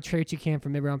 You try to trade what you can for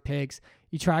mid-round picks.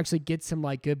 You try to actually get some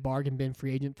like good bargain bin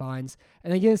free agent finds.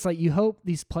 And again, it's like you hope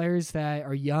these players that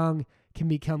are young can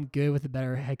become good with a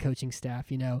better head coaching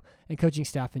staff, and coaching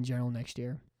staff in general next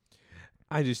year.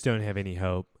 I just don't have any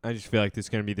hope. I just feel like this is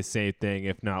going to be the same thing,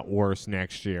 if not worse,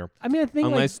 next year. I mean, I think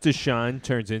Unless Deshaun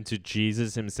turns into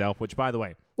Jesus himself, which, by the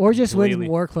way, or just wins completely-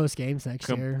 more close games next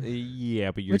year.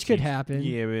 Yeah, but your Which could team's- happen.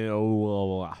 Yeah, but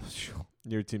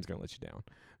your team's gonna let you down,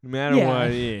 no matter Yeah.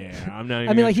 what. Yeah, I'm not. Even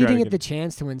I mean, like he gonna try didn't to get the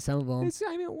chance to win some of them.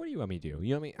 I mean, what do you want me to do?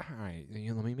 You know what I mean? All right,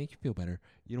 let me make you feel better.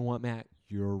 You know what, Matt?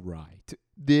 You're right.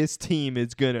 This team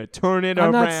is gonna turn it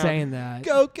I'm around. not saying that.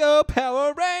 Go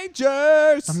Power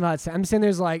Rangers! I'm not saying. I'm saying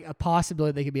there's like a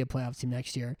possibility they could be a playoff team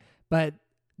next year, but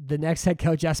the next head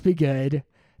coach has to be good.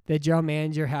 The general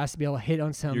manager has to be able to hit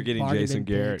on some. You're getting bargain Jason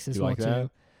bin Garrett. picks as You well like that?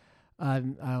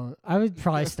 too. I would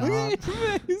probably stop. I'd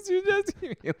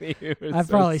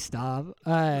probably stop.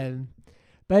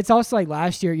 But it's also like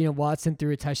last year, Watson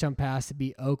threw a touchdown pass to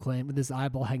beat Oakland with his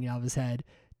eyeball hanging out of his head.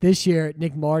 This year,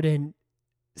 Nick Martin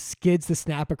skids the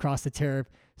snap across the turf,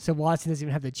 so Watson doesn't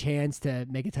even have the chance to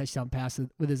make a touchdown pass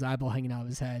with his eyeball hanging out of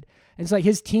his head. And it's like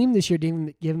his team this year didn't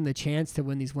even give him the chance to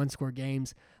win these one-score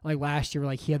games. Like last year,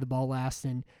 like he had the ball last,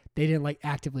 and they didn't like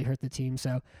actively hurt the team.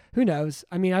 So who knows?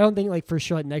 I mean, I don't think like for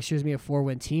sure like next year's gonna be a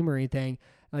 4-win team or anything.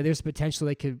 There's potential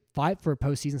they could fight for a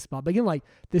postseason spot. But again, like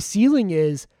the ceiling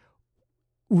is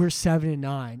we're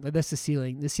 7-9. Like that's the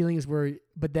ceiling. The ceiling is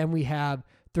but then we have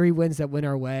 3 wins that win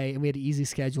our way, and we had an easy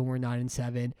schedule. And we're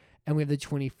 9-7, and we have the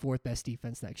 24th best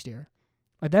defense next year.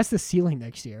 Like that's the ceiling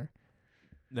next year.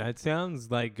 That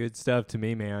sounds like good stuff to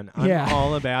me, man. I'm Yeah.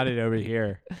 all about it over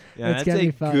here. Yeah, It's that's gonna a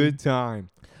be fun. good time.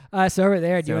 So over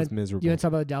there, do you Sounds want miserable. to talk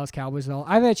about the Dallas Cowboys at all?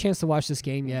 I haven't had a chance to watch this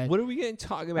game yet. What are we going to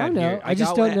talk about I don't know. here? I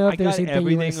just got don't know if I there's got anything you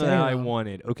wanna everything say that I though.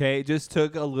 wanted. Okay, it just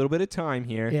took a little bit of time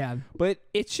here. Yeah. But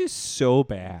it's just so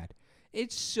bad.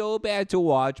 It's so bad to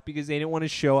watch because they didn't want to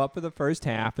show up for the first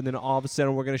half, and then all of a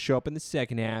sudden we're going to show up in the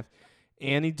second half.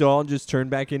 Andy Dalton just turned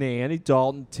back into Andy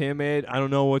Dalton, timid. I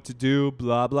don't know what to do,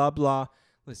 blah, blah, blah.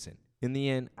 Listen, in the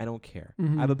end, I don't care.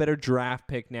 Mhm. I have a better draft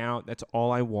pick now. That's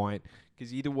all I want.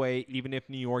 Because either way, even if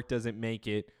New York doesn't make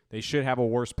it, they should have a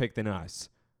worse pick than us.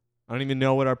 I don't even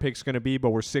know what our pick's going to be, but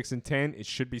we're 6-10. It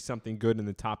should be something good in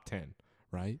the top 10,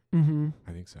 right? Mm-hmm.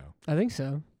 I think so. I think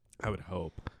so. I would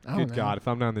hope. I don't Good know. God, if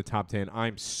I'm not in the top 10,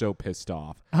 I'm so pissed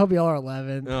off. I hope y'all are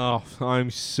 11. Oh,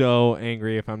 I'm so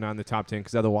angry if I'm not in the top 10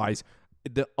 because otherwise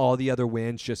all the other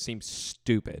wins just seem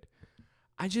stupid.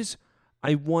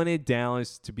 I wanted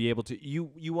Dallas to be able to –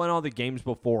 you won all the games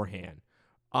beforehand.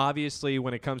 Obviously,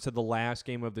 when it comes to the last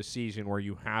game of the season where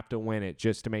you have to win it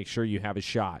just to make sure you have a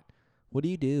shot, what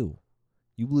do?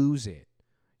 You lose it.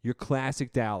 You're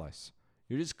classic Dallas.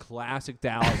 You're just classic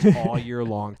Dallas all year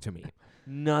long to me.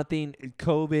 Nothing,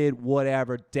 COVID,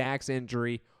 whatever, Dak's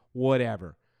injury,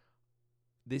 whatever.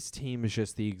 This team is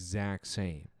just the exact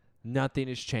same. Nothing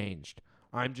has changed.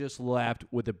 I'm just left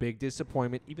with a big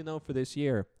disappointment, even though for this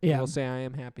year, Yeah. I will say I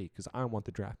am happy because I want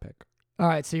the draft pick. All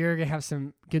right, so you're going to have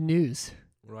some good news.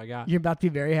 What do I got? You're about to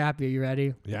be very happy. Are you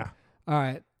ready? Yeah. All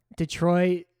right.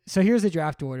 Detroit. So here's the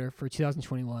draft order for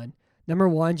 2021. Number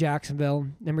 1, Jacksonville.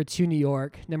 Number 2, New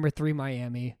York. Number 3,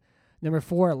 Miami. Number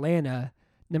 4, Atlanta.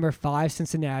 Number 5,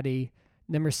 Cincinnati.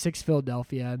 Number 6,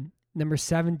 Philadelphia. Number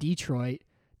 7, Detroit.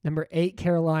 Number 8,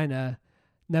 Carolina.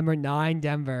 Number 9,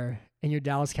 Denver. And your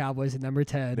Dallas Cowboys at number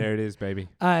 10. There it is, baby.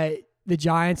 The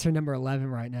Giants are number 11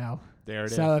 right now. There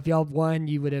it is. So if y'all won,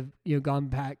 you would have gone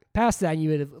back past that, and you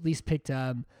would have at least picked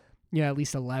at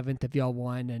least 11th if y'all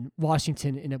won, and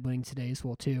Washington ended up winning today as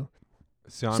well too.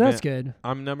 So that's good.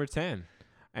 I'm number 10.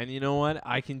 And you know what?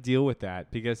 I can deal with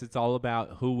that because it's all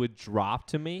about who would drop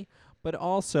to me. But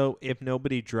also, if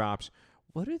nobody drops,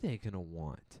 what are they going to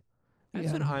want? That's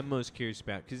Yeah. what I'm most curious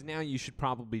about, because now you should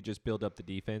probably just build up the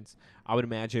defense. I would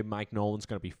imagine Mike Nolan's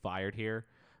going to be fired here.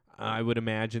 I would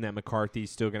imagine that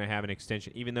McCarthy's still going to have an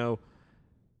extension, even though,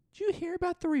 did you hear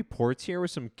about the reports here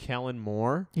with some Kellen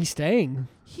Moore? He's staying.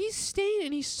 He's staying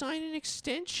and he signed an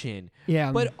extension.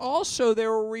 Yeah. But also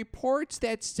there were reports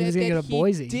that said was gonna that go to he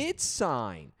Boise. did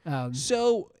sign. um,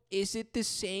 So is it the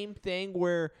same thing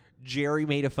where Jerry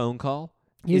made a phone call?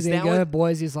 he's Is gonna that go to what,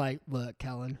 Boise. He's like, look,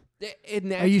 Kellen,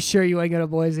 and are you sure you ain't go to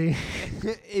Boise?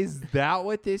 is that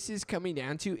what this is coming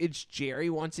down to? It's Jerry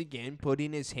once again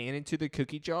putting his hand into the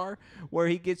cookie jar where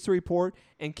he gets the report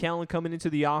and Kellen coming into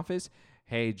the office.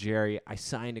 Hey, Jerry, I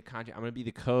signed a contract. I'm going to be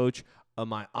the coach of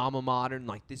my alma mater. And,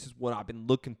 like, this is what I've been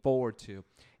looking forward to.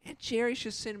 And Jerry's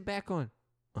just sitting back on,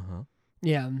 uh-huh.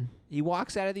 Yeah. He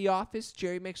walks out of the office.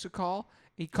 Jerry makes a call.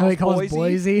 He Oh, he calls calls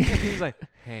Boise. Boise. He's like,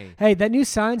 hey. Hey, that new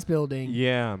science building.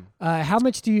 Yeah. How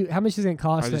much does it I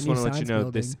cost for that just new want to let science you know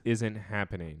building? this isn't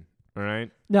happening. All right?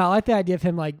 No, I like the idea of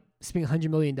him like spending $100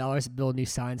 million to build a new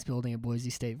science building at Boise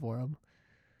State for him.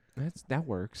 That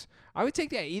works. I would take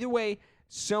that. Either way,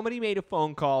 somebody made a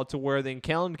phone call to where then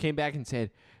Kellen came back and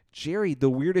said, Jerry, the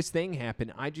weirdest thing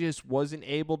happened. I just wasn't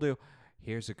able to.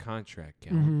 Here's a contract,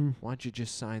 Kellen. Why don't you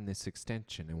just sign this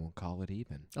extension and we'll call it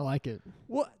even? I like it.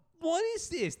 What is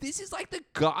this? This is like the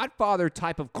Godfather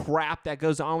type of crap that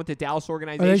goes on with the Dallas Or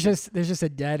organization. there's just a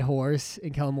dead horse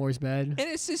in Kellen Moore's bed. And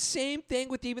it's the same thing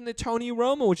with even the Tony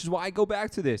Romo, which is why I go back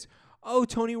to this. Oh,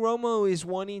 Tony Romo is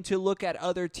wanting to look at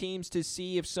other teams to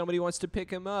see if somebody wants to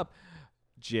pick him up.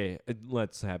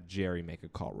 Let's have Jerry make a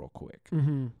call real quick.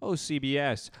 Oh,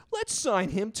 CBS, let's sign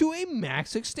him to a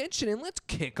max extension and let's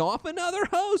kick off another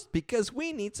host because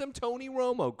we need some Tony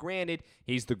Romo. Granted,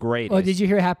 he's the greatest. Oh, did you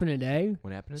hear what happened today?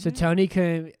 What happened So today? Tony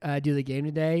couldn't do the game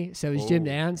today. So it was Jim Oh.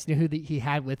 Nance. You know who he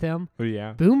had with him? Oh,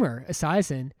 yeah. Boomer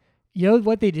Esiason. You know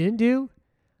what they didn't do?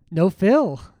 No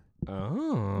Phil.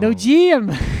 Oh. No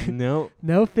GM. No.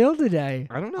 No Phil today.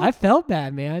 I don't know. I felt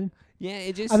bad, man. Yeah,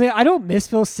 it just. I mean, I don't miss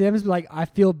Phil Simms, but like I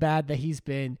feel bad that he's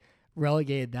been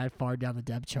relegated that far down the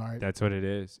depth chart. That's what it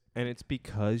is. And it's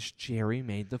because Jerry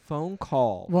made the phone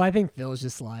call. Well, I think Phil's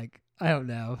just like, I don't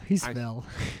know. He's Phil.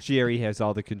 Jerry has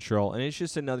all the control. And it's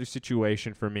just another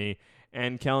situation for me.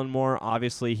 And Kellen Moore,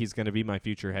 obviously, he's going to be my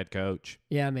future head coach.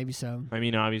 Yeah, maybe so. I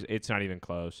mean, obviously, it's not even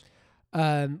close.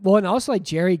 Well, and also like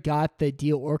Jerry got the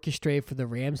deal orchestrated for the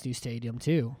Rams' new stadium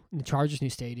too, and the Chargers' new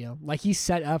stadium. Like he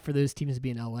set up for those teams to be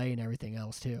in LA and everything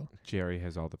else too. Jerry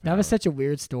has all the power. That was such a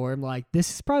weird storm. Like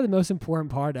this is probably the most important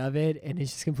part of it, and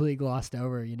it's just completely glossed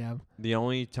over. You know? The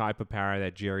only type of power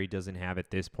that Jerry doesn't have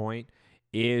at this point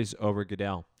is over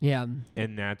Goodell. Yeah.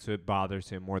 And that's what bothers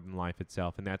him more than life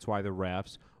itself. And that's why the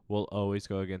refs will always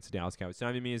go against the Dallas Cowboys. It's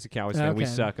not even me as a Cowboys fan. We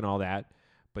Okay. suck and all that.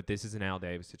 But this is an Al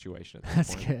Davis situation at this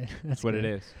That's point. good. That's what it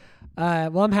is.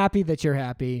 Well, I'm happy that you're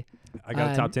happy. I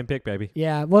got a top 10 pick, baby.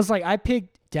 Yeah, well, it's like I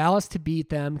picked Dallas to beat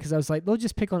them because I was like, they'll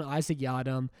just pick on Isaac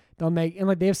Yadam. They'll make and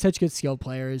like they have such good skill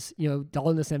players. You know,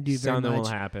 Dalton doesn't have to do very Something will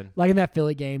much. happen. Like in that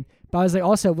Philly game. But I was like,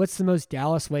 also, what's the most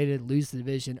Dallas way to lose the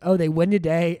division? Oh, they win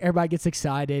today. Everybody gets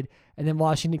excited. And then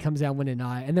Washington comes out and win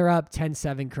tonight. And they're up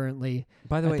 10-7 currently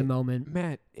By the at way, the moment.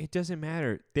 Matt, it doesn't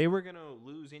matter. They were going to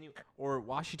lose anyway, or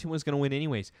Washington was going to win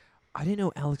anyways. I didn't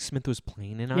know Alex Smith was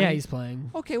playing tonight. Yeah, he's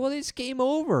playing. Okay, well, it's game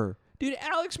over. Dude,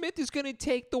 Alex Smith is going to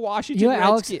take the Washington You know,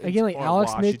 Alex- Redskins again, like, or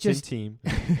Alex Smith Washington just- team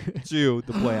to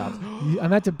the playoffs. I'm going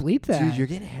to have to bleep that. Dude, you're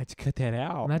going to have to cut that I'm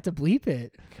out. going to have to bleep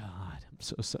it. God, I'm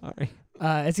so sorry.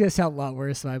 It's going to sound a lot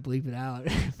worse if I bleep it out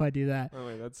if I do that. Oh,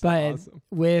 wait, that's But awesome.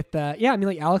 with I mean,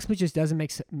 like Alex Smith just doesn't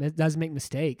make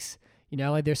mistakes. You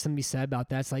know, like there's something to be said about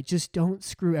that. It's like just don't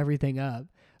screw everything up,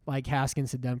 like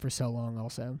Haskins had done for so long.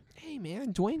 Also, Hey,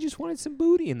 man, Dwayne just wanted some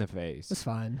booty in the face. that's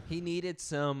fine. He needed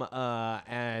some,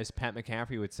 as Pat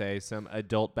McCaffrey would say, some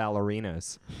adult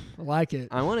ballerinas. I like it.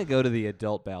 I want to go to the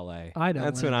adult ballet. I don't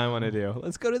That's wanna what I want to do.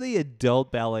 Let's go to the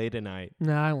adult ballet tonight.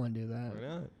 No, I don't want to do that. Why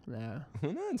not?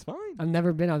 No, No, it's fine. I've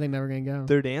never been. I think I'm never gonna go.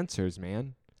 They're dancers,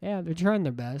 man. Yeah, they're trying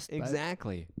their best. but,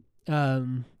 Exactly. yeah, I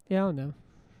don't know.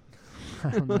 I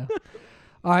don't know.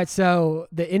 All right, so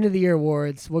the end of the year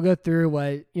awards. We'll go through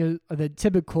what the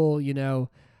typical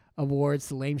awards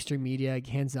the lamestream media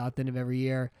hands out at the end of every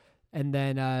year, and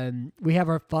then we have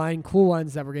our fun, cool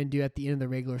ones that we're gonna do at the end of the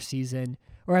regular season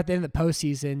or at the end of the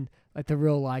postseason, like the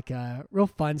real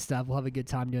fun stuff. We'll have a good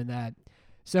time doing that.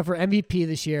 So for MVP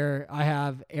this year, I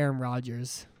have Aaron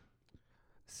Rodgers.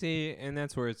 See, and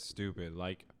that's where it's stupid.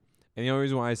 Like, and the only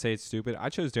reason why I say it's stupid, I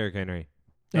chose Derrick Henry.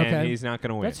 And Okay. he's not going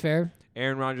to win. That's fair.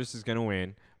 Aaron Rodgers is going to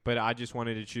win, but I just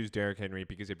wanted to choose Derrick Henry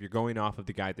because if you're going off of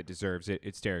the guy that deserves it,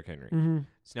 it's Derrick Henry. Mm-hmm.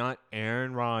 It's not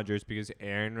Aaron Rodgers because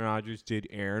Aaron Rodgers did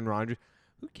Aaron Rodgers.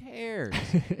 Who cares?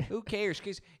 Who cares?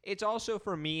 Because it's also,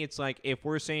 for me, it's like if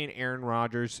we're saying Aaron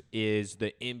Rodgers is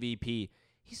the MVP,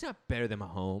 he's not better than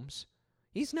Mahomes.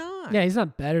 He's not. Yeah, he's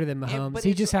not better than Mahomes. but He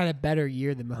it's- just had a better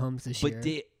year than Mahomes this year.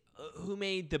 But who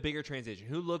made the bigger transition?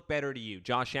 Who looked better to you?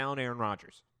 Josh Allen, Aaron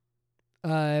Rodgers?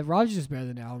 Rodgers is better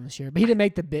than Allen this year, but he didn't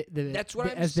make the That's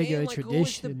what I'm as saying. big of a Like, who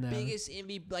is tradition the though, biggest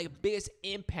MVP, biggest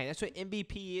impact? That's what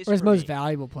MVP is. or his for most me.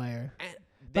 valuable player. And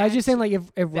But I was just saying, like, if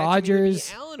that to me would be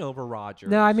Rodgers, Allen over Rodgers.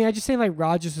 no, I mean, I just saying like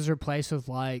Rodgers was replaced with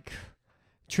like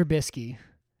Trubisky,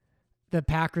 the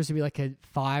Packers would be like a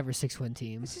 5 or 6 win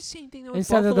team It's the same thing though with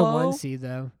instead of Buffalo. the 1 seed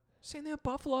though. Same thing with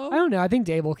Buffalo. I don't know. I think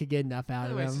Dable could get enough out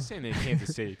of Anyway, it's him. the same thing in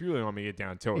Kansas City. If you really want me to get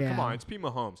down to it, come Yeah. on, it's Pete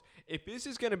Mahomes. If this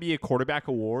is going to be a quarterback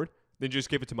award, then just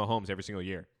give it to Mahomes every single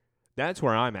year. That's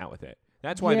where I'm at with it.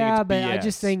 That's why I Yeah, think but it's BS. I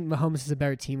just think Mahomes is a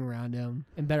better team around him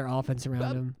and better offense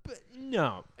around him. But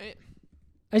no.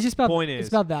 It's just about point it's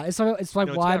is- about that. It's like No, it's why I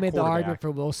about made the quarterback. argument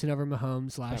for Wilson over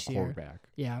Mahomes last That year. quarterback.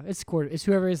 Yeah, it's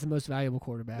whoever is the most valuable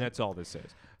quarterback. That's all this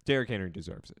is. Derrick Henry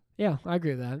deserves it. Yeah, I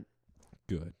agree with that.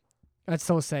 Good. I'd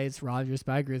still say it's Rodgers,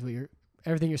 but I agree with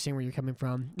everything you're saying where you're coming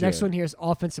from. Next Good. one here is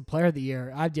Offensive Player of the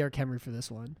Year. I have Derrick Henry for this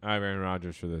one. I have Aaron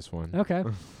Rodgers for this one. Okay.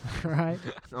 All right.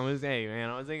 I was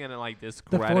gonna like The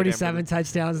discredit him. 47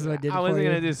 touchdowns is what I did I for wasn't you.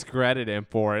 gonna discredit him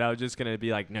for it. I was just gonna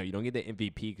be like, no, you don't get the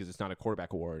MVP because it's not a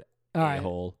quarterback award. All right.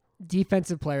 A-hole.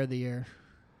 Defensive Player of the Year.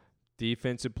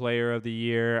 Defensive player of the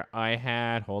year. I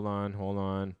had. Hold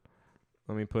on.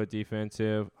 Let me put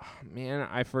defensive. Oh, man,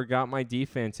 I forgot my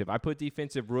defensive. I put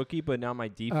defensive rookie, but not my All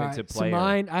right. defensive So player.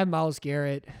 mine, I have Miles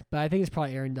Garrett, but I think it's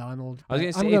probably Aaron Donald. I was But gonna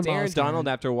I'm say it's going Aaron Myles Donald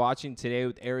Garrett. after watching today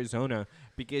with Arizona,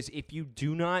 because if you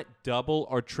do not double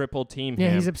or triple team Yeah,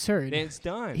 him, he's absurd. then it's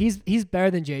done. He's better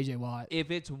than J.J. Watt.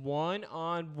 If it's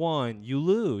 1-on-1, you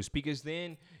lose because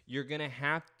then you're gonna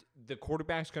have the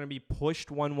quarterback's gonna be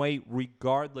pushed one way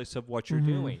regardless of what you're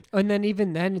doing. And then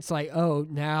even then, it's like, oh,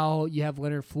 now you have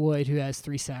Leonard Floyd who has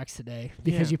 3 sacks today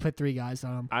because Yeah. you put 3 guys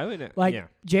on him. I would Like yeah.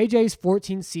 JJ's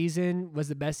 14th season was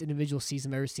the best individual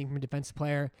season I've ever seen from a defensive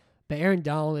player, but Aaron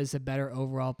Donald is a better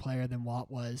overall player than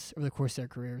Watt was over the course of their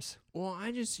careers. Well,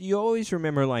 you always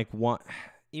remember like Watt,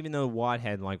 even though Watt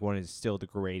had like one is still the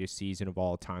greatest season of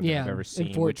all time that Yeah, I've ever in seen,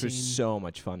 which 14. was so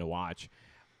much fun to watch.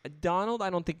 Donald,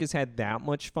 I don't think has had that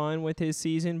much fun with his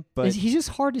season, but He's just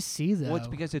hard to see though. well, it's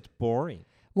because it's boring.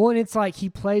 Well, and it's like he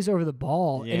plays over the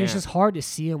ball, and it's Yeah. just hard to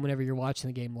see him whenever you're watching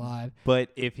the game live.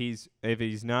 But if he's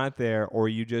not there, or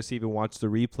you just even watch the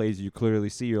replays, you clearly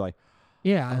see you're like,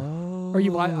 Yeah. oh, Or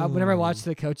you watch, whenever I watch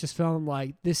the coach's film, I'm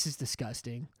like, this is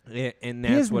disgusting. yeah, and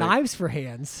He has that's what knives for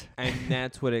hands. and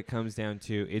that's what it comes down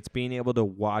to. It's being able to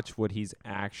watch what he's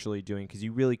actually doing because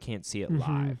you really can't see it Mhm.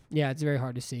 live. Yeah, it's very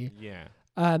hard to see. Yeah.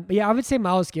 But yeah, I would say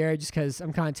Myles Garrett just because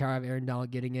I'm kind of tired of Aaron Donald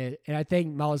getting it. And I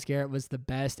think Myles Garrett was the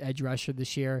best edge rusher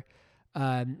this year.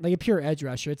 Like a pure edge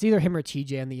rusher. It's either him or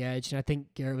TJ on the edge. And I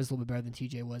think Garrett was a little bit better than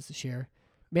TJ was this year.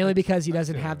 Mainly because he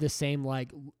doesn't have the same,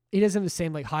 like, he doesn't have the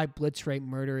same, like, high blitz rate,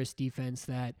 murderous defense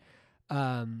that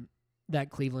that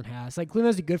Cleveland has. Like,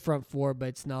 Cleveland has a good front four, but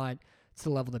it's not to the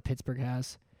level that Pittsburgh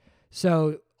has.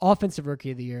 So, offensive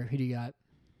rookie of the year, who do you got?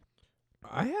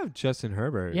 I have Justin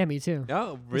Herbert. Yeah, me too.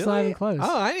 Oh, It's really? not even close.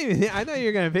 Oh, I didn't even, I thought you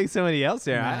were gonna pick somebody else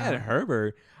there. I had No.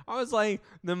 Herbert. I was like,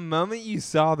 the moment you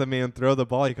saw the man throw the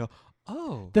ball, you go,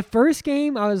 oh. The first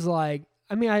game, I was like,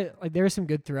 there were some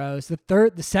good throws.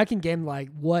 The second game, like,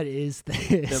 what is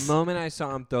this? The moment I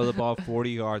saw him throw the ball 40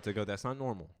 yards, I go, that's not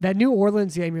normal. That New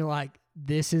Orleans game, you're like,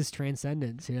 this is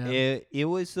transcendence, you know? It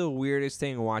was the weirdest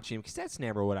thing watching him because that's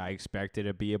never what I expected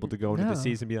to be able to go into No. the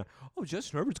season and be like, oh,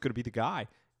 Justin Herbert's going to be the guy.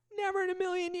 Never in a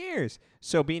million years.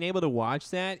 So being able to watch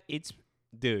that,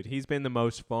 dude, he's been the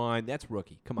most fun. That's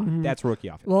rookie. Come on. Mhm. That's rookie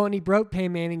offense. Well, and he broke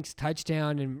Peyton Manning's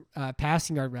touchdown and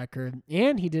passing yard record,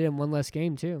 and he did it in one less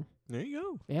game too. There you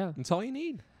go. Yeah, That's all you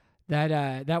need.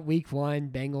 that Week 1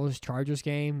 Bengals Chargers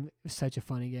game was such a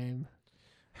funny game.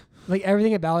 Like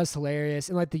everything about it is hilarious,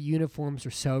 and like the uniforms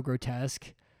are so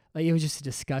grotesque. Like it was just a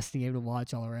disgusting game to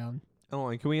watch all around. Oh,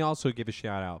 and can we also give a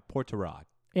shout out? Port Rod.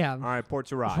 Yeah. All right,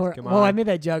 Port Rod. Or- Come on. well, I made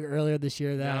that joke earlier this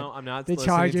year that no, I'm not the listening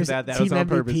Chargers to that. That team was on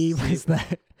MVP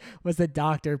purpose. was the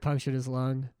doctor punctured his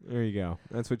lung. There you go.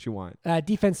 That's what you want.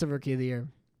 Defensive rookie of the year.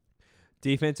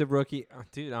 Defensive rookie. Oh,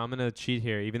 dude, I'm going to cheat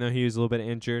here. Even though he was a little bit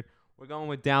injured, we're going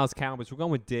with Dallas Cowboys. We're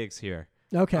going with Diggs here.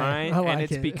 Okay, All right? I like And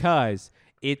it's it. because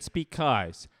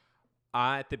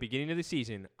at the beginning of the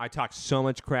season, I talked so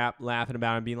much crap laughing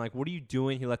about him, being like, what are you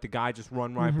doing? He let the guy just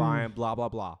run right by him, blah, blah,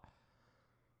 blah.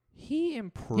 He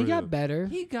improved. He got better.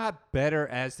 He got better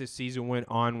as the season went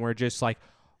on. We're just like,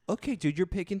 okay, dude, you're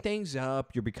picking things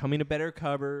up. You're becoming a better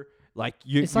cover. like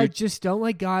you're, It's like just don't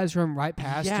let guys run right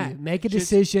past Yeah, you. Make a just-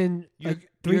 decision you're, like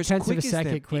you're as 3/10 of quick a as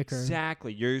second them. quicker.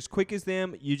 Exactly. You're as quick as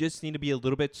them. You just need to be a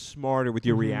little bit smarter with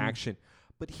your Mhm. reaction.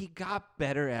 But he got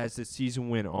better as the season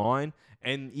went on.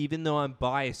 And even though I'm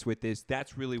biased with this,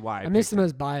 that's really why I missed the picked him.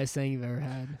 most biased thing you've ever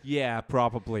had. Yeah,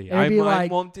 probably. It'd be I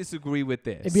like- won't disagree with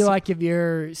this. It'd be like if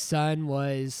your son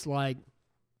was like,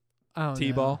 I don't know.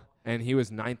 T-ball, and he was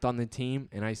 9th on the team,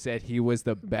 and I said he was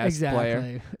the best player.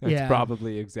 Exactly. That's yeah.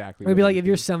 probably exactly. It'd be what like it if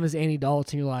your is. son was Andy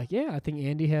Dalton, you're like, yeah, I think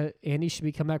Andy should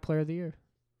be comeback player of the year.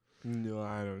 No,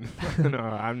 I don't. No,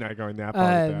 I'm not going that far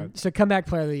with that. So comeback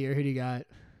player of the year, who do you got?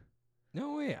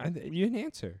 No way. You didn't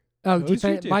answer. Oh, Who's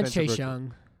your mine's defensive Chase rookie?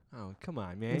 Young. Oh, come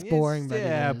on, man. It's boring, but it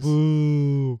yeah, is.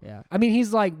 boo. Yeah, I mean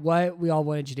he's like what we all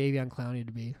wanted Jadeveon Clowney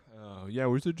to be. Oh, yeah.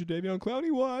 Where's the Jadeveon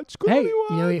Clowney watch? Hey, Clowney you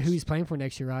know watch. who he's playing for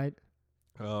next year, right?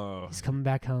 Oh, He's coming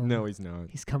back home. no, he's not.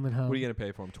 He's coming home. What are you gonna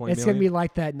pay for him? 20 It's million? gonna be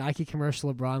like that Nike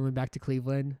commercial LeBron went back to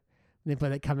Cleveland. And they play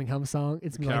that coming home song.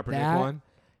 It's gonna be like Kaepernick that. one?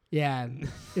 Yeah.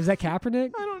 Is that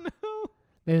Kaepernick? I don't know.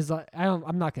 There's like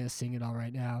I'm not gonna sing it all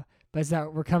right now. But it's that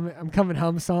I'm coming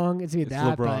home song. It's gonna be It's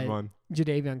that LeBron but one.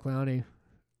 Jadeveon Clowney.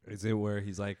 Is it where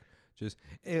he's like, just?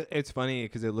 It's funny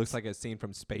because it looks like a scene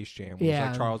from Space Jam. Where It's Yeah.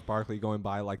 like Charles Barkley going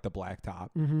by like the blacktop.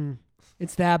 Mm-hmm.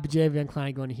 It's that, but Jadeveon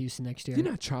Clowney going to Houston next year. You're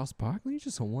not Charles Barkley. You're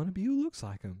just a wannabe who looks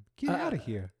like him. Get out of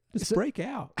here. Just so- break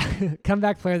out.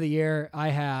 Comeback player of the year, I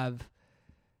have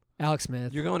Alex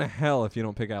Smith. You're going to hell if you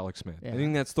don't pick Alex Smith. Yeah. I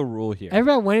think that's the rule here.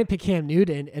 Everybody wanted to pick Cam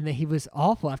Newton, and then he was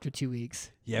awful after 2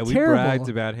 weeks. Yeah, we Terrible. bragged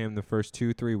about him the first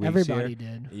 2-3 weeks. Everybody here.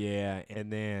 did. Yeah,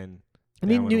 and then I that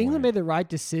mean, went New England away. made the right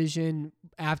decision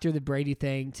after the Brady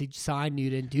thing to sign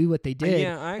Newton, do what they did,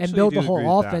 yeah, I and actually build do the whole agree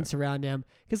with that. offense around him.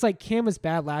 Because like Cam was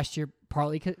bad last year,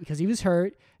 partly because he was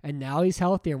hurt, and now he's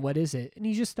healthy. And what is it? And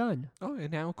he's just done. Oh,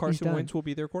 and now Carson done. Wentz will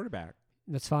be their quarterback.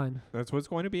 That's fine. That's what's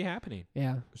going to be happening.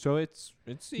 Yeah. So it's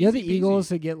You know the easy peasy. Eagles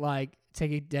that get like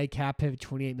take a dead cap hit of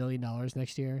 $28 million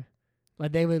next year.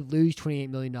 Like they would lose $28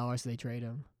 million if they trade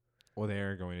him. Well, they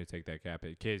are going to take that cap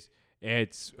hit because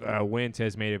it's Wentz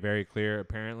has made it very clear.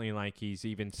 Apparently, like he's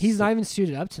Not even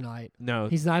suited up tonight. no.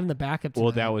 He's not even the backup tonight.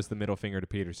 Well, that was the middle finger to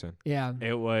Peterson. Yeah.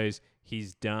 It was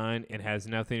he's done. It has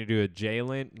nothing to do with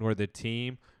Jalen nor the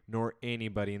team nor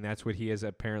anybody, and that's what he has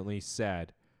apparently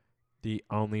said. The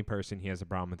only person he has a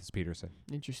problem with is Peterson,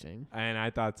 Interesting. and I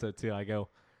thought so too. I go,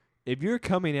 if you're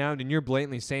coming out and you're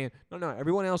blatantly saying, no,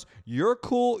 everyone else, you're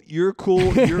cool, you're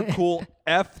cool,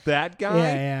 F that guy,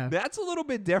 Yeah. that's a little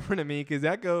bit different to me because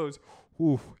that goes,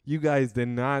 oof, you guys did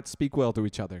not speak well to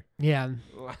each other. Yeah.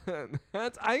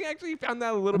 I actually found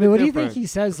that a I little mean, bit what do you different. think he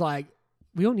says? Like,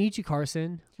 we don't need you,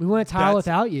 Carson. We want to tile That's-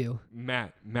 without you.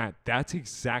 Matt, that's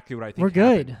exactly what I think We're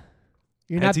happened. good.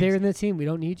 You're That's not bigger than the team. We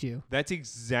don't need you. That's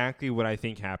exactly what I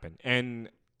think happened. And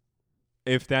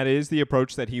if that is the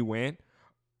approach that he went,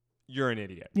 you're an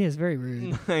idiot. Yeah, it's very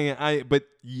rude. But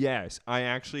yes, I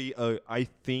actually I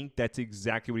think that's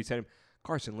exactly what he said.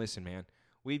 Carson, listen, man,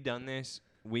 we've done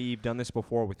this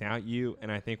before without you,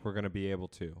 and I think we're gonna be able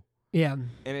to. Yeah.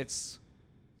 And it's,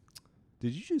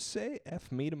 did you just say F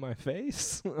me to my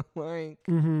face? Like,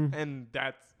 Mm-hmm. and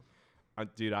that's,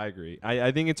 dude, I agree.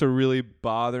 I think it's a really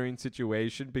bothering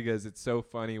situation because it's so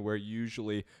funny where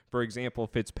usually, for example,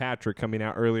 Fitzpatrick coming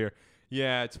out earlier,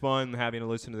 yeah, it's fun having to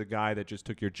listen to the guy that just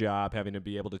took your job, having to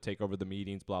be able to take over the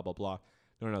meetings, blah, blah, blah.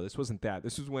 No, this wasn't that.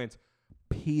 This was when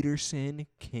Peterson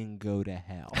can go to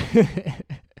hell.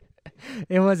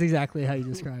 It was exactly how you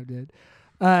described it.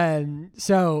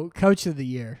 So, coach of the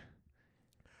year.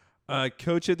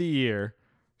 Coach of the year.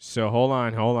 So hold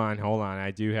on. I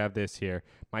do have this here.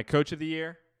 My coach of the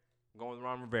year, I'm going with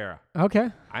Ron Rivera. Okay.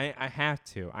 I have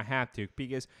to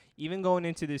because even going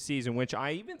into this season, which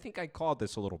I even think I called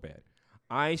this a little bit,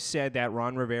 I said that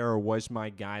Ron Rivera was my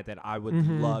guy that I would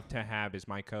love to have as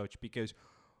my coach because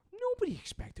nobody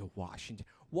expected Washington.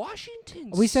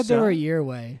 Washington. We said they were a sucked. year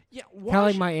away. Yeah, Kind of like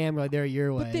Washington, Miami, like they're a year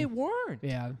away. but they weren't.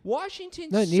 Yeah. Washington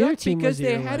No, neither sucked team because was a they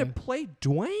year had to away. play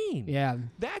Dwayne. Yeah.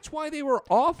 That's why they were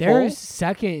awful. They're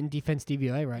second in defense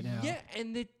DVOA right now. Yeah,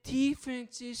 and the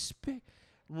defense is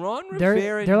Ron They're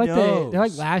Rivera they're like knows. they're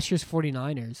like last year's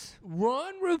 49ers.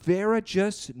 Ron Rivera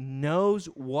just knows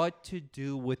what to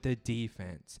do with the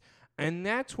defense. And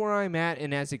that's where I'm at.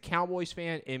 And as a Cowboys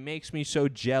fan, it makes me so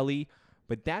jelly.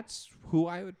 But that's who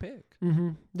I would pick. Mm-hmm.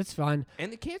 That's fine.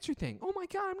 And the cancer thing. Oh, my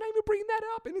God. I'm not even bringing that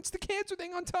up. And it's the cancer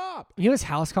thing on top. You know his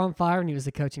house caught on fire when he was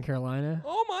the coach in Carolina?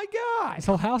 Oh, my God. His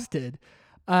whole house did.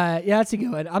 Yeah, that's a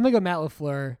good one. I'm going to go Matt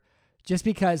LaFleur just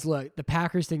because, look, the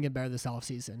Packers didn't get better this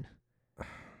offseason.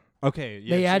 Okay. Yes,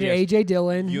 They added A.J.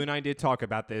 Dillon. You and I did talk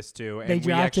about this, too. And They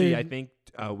we actually, drafted- I think,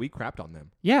 we crapped on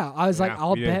them. Yeah, I was like, Yeah,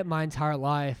 I'll we did. bet my entire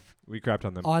life We crapped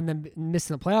on them. on them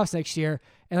missing the playoffs next year,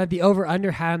 and like the over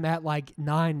under had them at like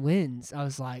 9 wins. I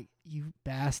was like, you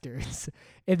bastards.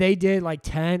 If they did like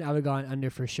 10, I would have gone under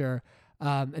for sure.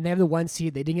 And they have the 1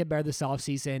 seed. They didn't get better this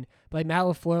offseason. But like Matt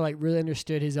LaFleur like really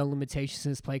understood his own limitations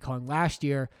in his play calling last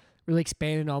year, really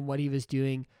expanded on what he was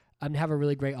doing. Have a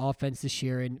really great offense this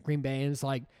year. And Green Bay is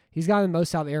like, he's gotten the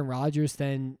most out of Aaron Rodgers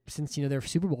since their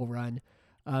Super Bowl run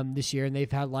this year. And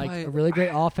they've had like a really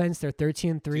great offense. They're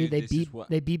 13-3. Dude,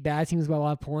 They beat bad teams by a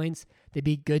lot of points. They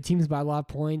beat good teams by a lot of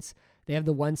points. They have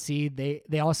the 1 seed.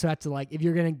 They also have to, like, if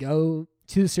you're going to go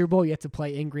to the Super Bowl, you have to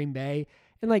play in Green Bay.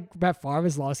 And like Brett Favre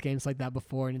has lost games like that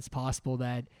before, and it's possible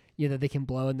that they can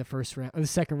blow in the first round or the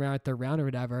second round, third round, or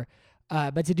whatever.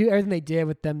 But to do everything they did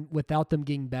without them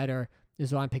getting better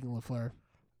is why I'm picking LaFleur.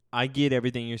 I get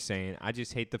everything you're saying. I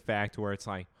just hate the fact where it's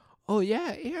like, oh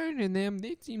yeah, Aaron and them,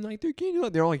 they seem like they're getting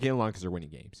along. They're only getting along because they're winning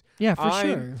games. Yeah, for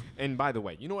sure. And by the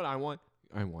way, you know what I want?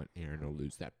 I want Aaron to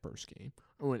lose that first game.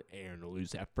 I want Aaron to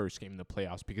lose that first game in the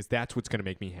playoffs because that's what's going to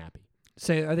make me happy.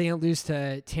 So are they going to lose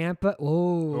to Tampa?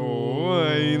 Oh,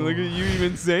 hey, look at you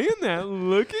even saying that.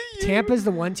 Look at you. Tampa's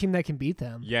the one team that can beat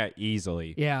them. Yeah,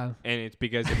 easily. Yeah. And it's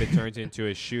because if it turns into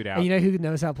a shootout. And you know who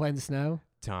knows how to play in the snow?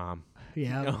 Tom.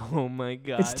 Yeah. Oh, my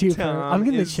God. It's too Tom I'm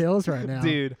getting the chills right now.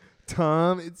 Dude,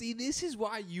 Tom. See, this is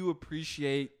why you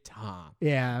appreciate Tom.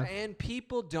 Yeah. And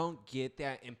people don't get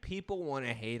that, and people want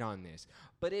to hate on this.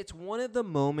 But it's one of the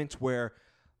moments where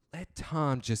let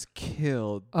Tom just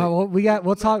kill. Well,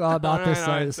 we'll talk all about this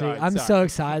later this week. I'm sorry. so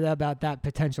excited about that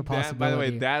potential possibility. By the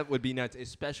way, that would be nuts,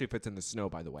 especially if it's in the snow,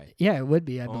 by the way. Yeah, it would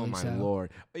be, I Oh, believe my so.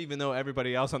 Lord. Even though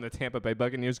everybody else on the Tampa Bay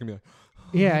Buccaneers is going to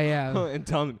be like, Yeah. and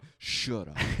tell them, shut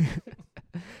up.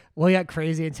 Well, he got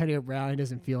crazy Antonio Brown. He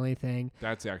doesn't feel anything.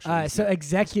 That's actually So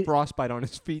executive. frostbite on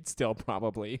his feet still,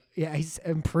 probably. Yeah, he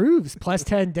improves plus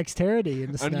 10 dexterity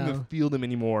in the I don't even snow. feel them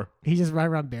anymore. He just run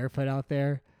around barefoot out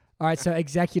there. All right, so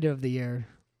executive of the year.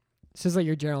 This is like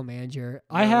your general manager.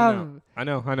 I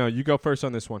know. You go first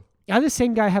on this one. I have the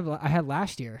same guy I had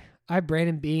last year. I have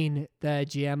Brandon Beane, the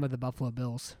GM of the Buffalo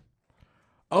Bills.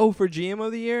 Oh, for GM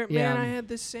of the year? Yeah. Man, I had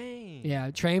the same. Yeah,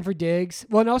 trading for Diggs.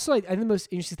 Well, and also, like, I think the most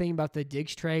interesting thing about the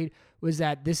Diggs trade was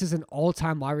that this is an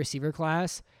all-time wide receiver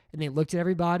class, and they looked at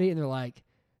everybody, and they're like,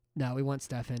 no, we want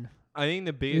Stefan. I think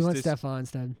the We biggest want Stephon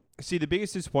instead. See, the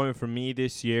biggest disappointment for me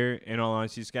this year, in all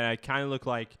honesty, this guy, I kind of look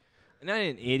like, not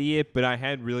an idiot, but I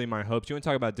had really my hopes. You want to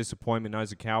talk about disappointment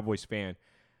as a Cowboys fan.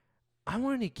 I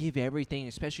wanted to give everything,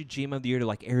 especially GM of the year, to,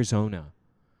 like, Arizona.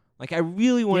 Like, I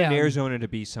really wanted Arizona to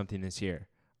be something this year.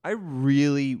 I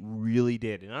really, really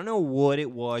did. And I don't know what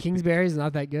it was. Kingsbury's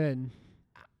not that good.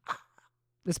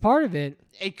 That's part of it.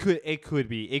 It could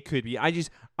be.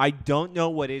 I don't know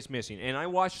what is missing. And I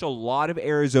watched a lot of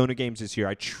Arizona games this year.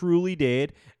 I truly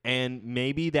did. And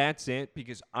maybe that's it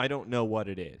because I don't know what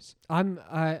it is.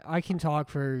 I can talk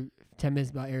for 10 minutes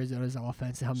about Arizona's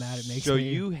offense and how mad it makes me. So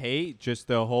you hate just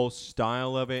the whole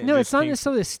style of it? No, it's not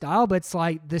necessarily the style, but it's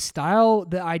like the style,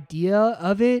 the idea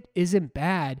of it isn't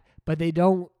bad, but they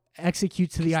don't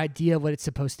execute to the idea of what it's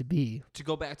supposed to be. To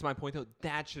go back to my point, though,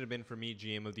 that should have been for me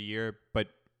GM of the year, but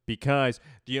because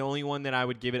the only one that I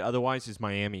would give it otherwise is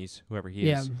Miami's, whoever he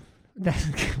is. Yeah,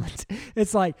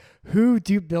 it's like, who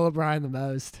duped Bill O'Brien the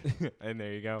most? And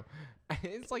there you go.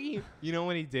 It's like, you know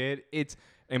what he did?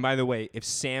 And by the way, if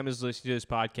Sam is listening to this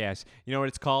podcast, you know what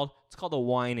it's called? It's called a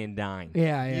wine and dine.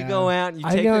 Yeah. You go out and you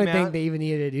take them out. I don't think they even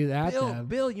needed to do that.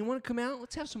 Bill, you want to come out?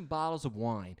 Let's have some bottles of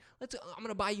wine. I'm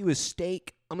gonna buy you a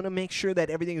steak. I'm gonna make sure that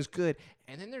everything is good.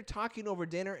 And then they're talking over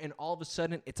dinner, and all of a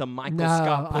sudden, it's a Michael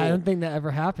Scott pool. I don't think that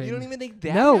ever happened. You don't even think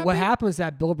that? No, happened? what happened was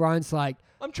that Bill O'Brien's like,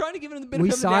 I'm trying to give him the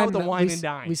benefit of the doubt with the wine and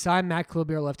dine. We signed Matt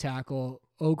Cloutier left tackle.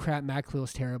 Oh crap, Matt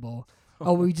Cloutier's terrible.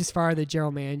 Oh, we just fired the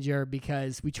general manager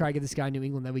because we tried to get this guy in New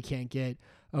England that we can't get.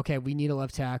 Okay, we need a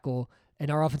left tackle. And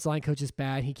our offensive line coach is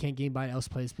bad. He can't get anybody else to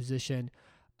play his position.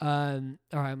 All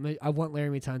right, I want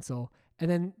Larry Tunsil. And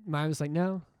then Miami was like,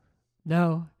 no.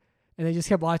 And they just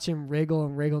kept watching him wriggle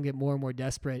and get more and more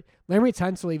desperate. Larry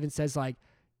Tunsil even says, like,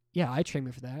 yeah, I trained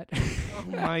me for that. Oh,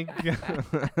 my God.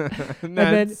 and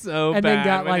then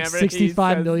got like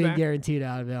 $65 million that. Guaranteed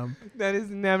out of him. That is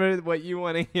never what you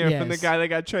want to hear from the guy that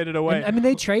got traded away. And,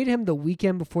 they traded him the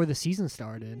weekend before the season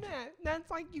started.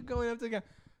 That's like you going up to the guy.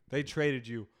 They traded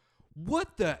you.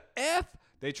 What the F?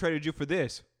 They traded you for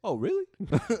this. Oh, really?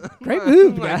 Great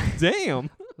move, like, damn.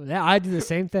 Yeah, I do the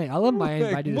same thing. I love Miami,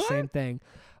 but I do the same thing.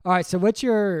 All right, so what's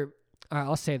your... All right,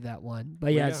 I'll save that one.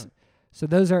 But so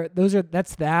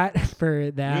that's that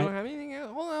for that. You don't have anything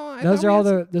else? Those are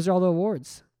all the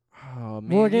awards. Oh,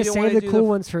 man. We're going to save the cool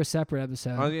ones for a separate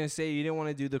episode. I was going to say, you didn't want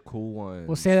to do the cool ones.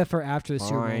 We'll save that for after the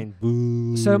Super Bowl.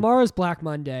 Boo. So tomorrow's Black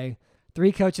Monday.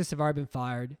 3 coaches have already been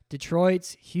fired: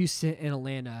 Detroit's, Houston, and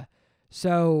Atlanta.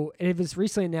 So it was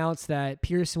recently announced that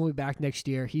Pearson will be back next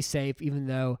year. He's safe, even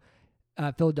though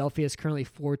Philadelphia is currently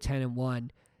 4-10-1.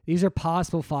 These are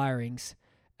possible firings.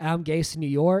 Adam Gase in New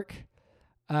York,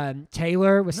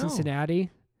 Taylor with No. Cincinnati.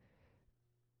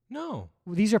 No.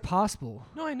 These are possible.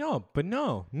 No, I know. But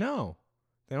no.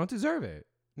 They don't deserve it.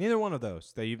 Neither one of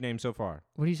those that you've named so far.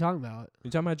 What are you talking about?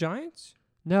 You talking about Giants?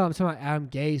 No, I'm talking about Adam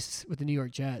Gase with the New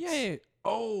York Jets. Yeah.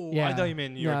 Oh, I Yeah. thought you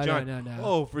meant New York No, Giants. no.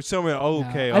 Oh, for some reason.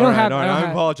 Okay. I don't all right, have- all I right. don't I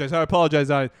have- apologize.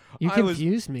 You I was-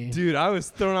 confused me. Dude, I was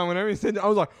thrown on whenever you said. I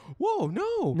was like, "Whoa,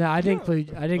 no." No, I didn't no.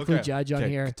 include Judge on Okay,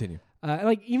 here. Continue.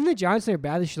 Like even the Giants, they were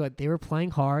bad this year. Like they were playing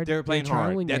hard. They were playing trying to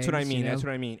hard. win That's what I games, mean. you That's know?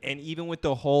 what I mean. And even with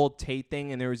the whole Tate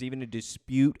thing, and there was even a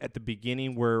dispute at the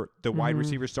beginning where the wide Mhm.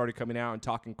 receivers started coming out and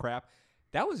talking crap.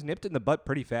 That was nipped in the butt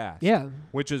pretty fast. Yeah.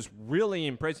 Which is really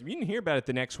impressive. You didn't hear about it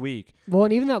the next week. Well,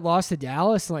 and even that loss to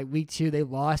Dallas in like week 2, they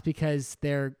lost because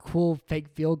their cool fake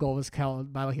field goal was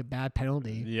called by like a bad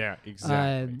penalty. Yeah,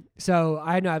 So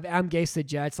I know I'm Gase the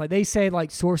Jets. Like they say,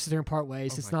 like sources are in part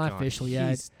ways. It's not official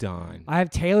yet. He's done. I have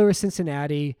Taylor with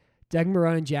Cincinnati, Doug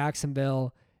Marrone in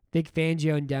Jacksonville, Vic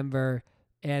Fangio in Denver,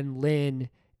 and Lynn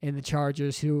in the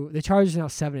Chargers. The Chargers are now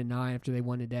 7-9 after they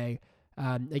won today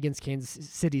against Kansas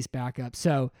City's backup.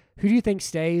 So who do you think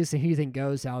stays and who do you think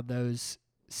goes out of those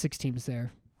 6 teams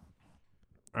there?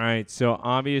 All right, so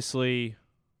obviously,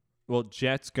 well,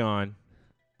 Jets gone.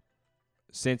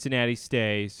 Cincinnati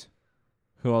stays.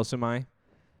 Who else am I?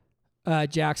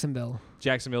 Jacksonville.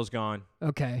 Jacksonville's gone.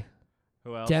 Okay.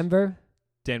 Who else? Denver.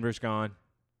 Denver's gone.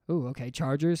 Ooh, okay.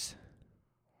 Chargers.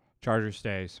 Chargers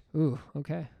stays. Ooh,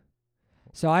 okay.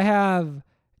 So I have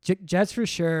Jets for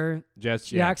sure.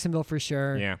 Jets, yeah. Jacksonville for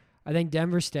sure. Yeah. I think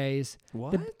Denver stays.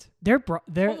 What? They're Hold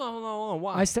on.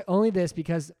 Why? I say only this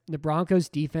because the Broncos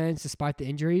defense, despite the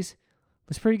injuries,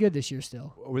 was pretty good this year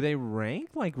still. Were they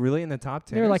ranked like really in the top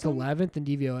 10? They were or like something? 11th in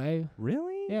DVOA. Really?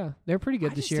 Yeah, they're pretty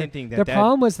good I this just year. didn't think The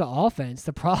problem was the offense.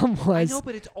 The problem I was know,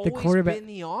 but it's always quarterback- been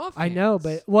the offense. I know,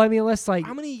 but well, I mean, unless like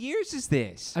how many years is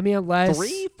this? unless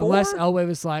 3, 4? Elway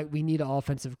was like, we need an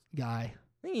offensive guy.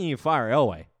 I think you need to fire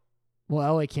Elway.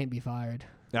 Well, Elway can't be fired.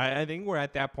 I think we're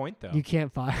at that point though. You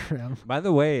can't fire him. By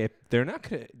the way, if they're not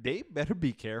gonna, they better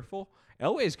be careful.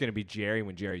 Elway's gonna be Jerry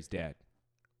when Jerry's dead.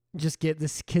 Just get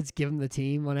this kid's give him the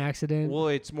team on accident. Well,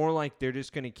 it's more like they're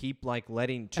just gonna keep like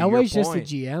letting. To Elway's your just the point,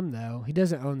 GM though. He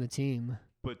doesn't own the team.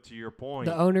 but to your point,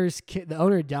 The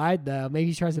owner died though. Maybe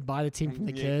he tries to buy the team from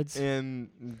the yeah, kids. and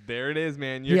there it is,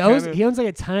 man. He owns like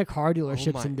a ton of car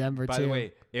dealerships in Denver By too. the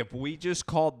way, if we just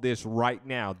called this right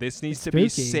now, this needs It's to be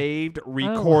spooky. saved, don't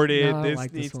recorded. no, I don't This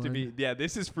like this needs to be. one. Yeah,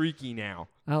 this is freaky now.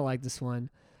 I don't like this one.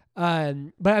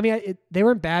 But I mean, they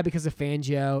weren't bad because of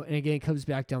Fangio, and again, it comes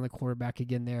back down the quarterback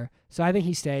again there. So I think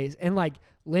he stays. And like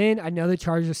Lynn, I know the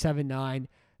Chargers are 7-9.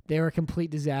 They were a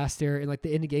complete disaster in like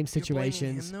the end of game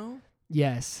situations. You're blaming him,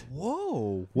 Yes,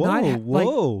 though? Not ha- like-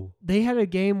 whoa! they had a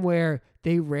game where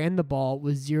they ran the ball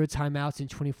with 0 timeouts and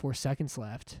 24 seconds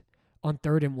left on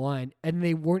 3rd and 1, and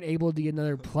they weren't able to get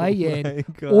another play in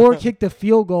or kick the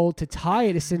field goal to tie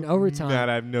it. It's in overtime. Matt,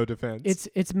 I have no defense.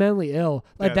 It's mentally ill.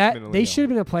 Like That's that, mentally they ill. should have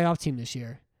been a playoff team this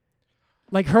year.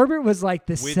 Like Herbert was like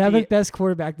the With 7th the- best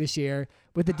quarterback this year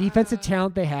with the defensive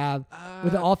talent they have,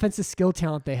 with the offensive skill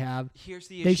talent they have. Here's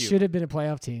the They issue. should have been a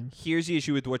playoff team. Here's the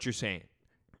issue with what you're saying.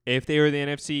 If they were the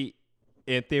NFC,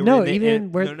 if they were No, in the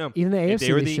even the if AFC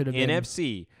they were they the should have been.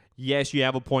 NFC, yes, you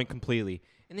have a point completely.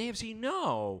 In the AFC,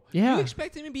 no. Yeah. You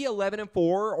expect them to be 11-4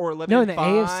 or 11-5 No, in the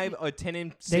AFC or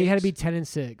 10-6? They had to be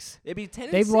 10-6. They'd be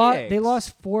 10-6. They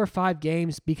lost 4 or 5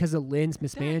 games because of Lynn's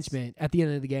mismanagement at the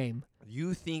end of the game.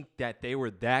 You think that they were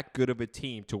that good of a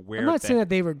team to where I'm not saying that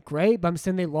they were great, but I'm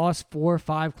saying they lost 4 or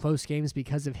 5 close games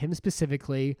because of him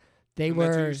specifically. That's what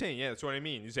you're saying. Yeah, that's what I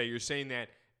mean. You're saying that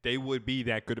they would be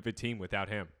that good of a team without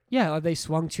him. Yeah, they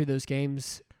swung to those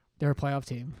games. They're a playoff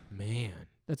team. Man.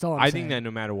 That's all I'm I saying. think that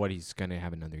no matter what, he's going to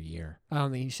have another year. I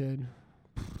don't think he should.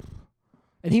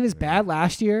 And he was bad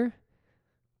last year.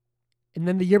 And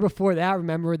then the year before that,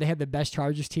 remember, they had the best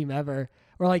Chargers team ever.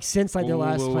 Or like since like their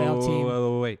last playoff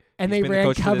team. Wait. And He's they been the ran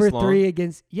coach for cover this long? 3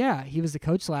 against, he was the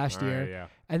coach last All year. right, yeah.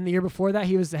 And the year before that,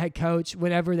 he was the head coach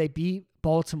whenever they beat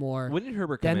Baltimore. When did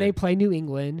Herbert come Then in? they played New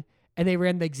England. And they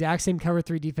ran the exact same cover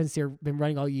 3 defense they've been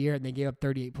running all year. And they gave up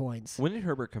 38 points. When did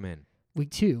Herbert come in? Week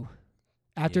 2.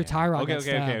 After Yeah. Tyrod got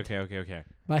stabbed Okay.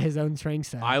 by his own training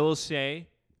staff. I will say,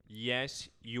 yes,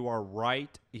 you are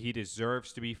right. He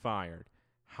deserves to be fired.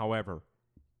 However,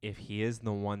 if he is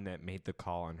the one that made the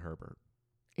call on Herbert,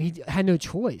 He had no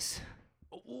choice.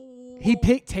 He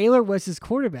picked Taylor was his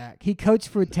quarterback. He coached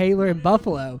for Taylor in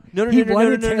Buffalo. No, he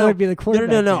wanted Taylor to be the quarterback.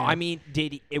 No. there. I mean,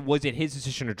 was it his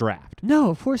decision to draft? No,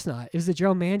 of course not. It was the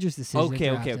general manager's decision. to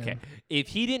draft him. If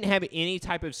he didn't have any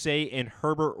type of say in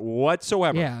Herbert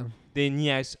whatsoever, Yeah. then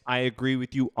yes, I agree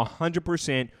with you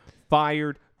 100%.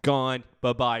 Fired, gone,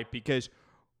 bye-bye. Because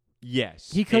yes,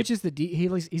 He coaches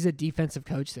he's a defensive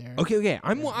coach there. Okay.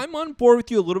 I'm on board with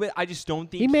you a little bit. I just don't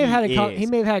think He may have had is. he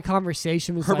may have had a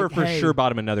conversation with Herbert like, for hey, sure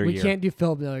bought him another we year. can't do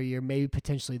Philip another year, maybe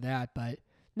potentially that, but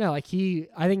no, like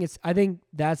I think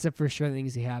that's a for sure thing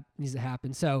needs to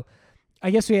happen. So I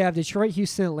guess we have Detroit,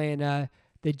 Houston, Atlanta,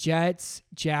 the Jets,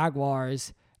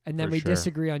 Jaguars, and then For we sure.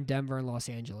 disagree on Denver and Los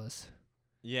Angeles.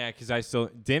 Yeah, because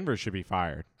Denver should be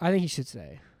fired. I think he should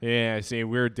stay. Yeah, see,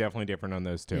 we're definitely different on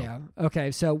those two. Yeah.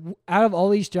 Okay. So out of all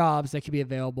these jobs that could be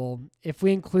available, if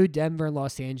we include Denver and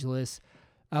Los Angeles,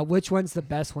 which one's the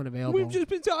best one available? We've just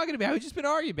been talking about. We've just been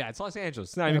arguing about. It's Los Angeles.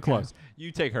 It's not even Okay. close.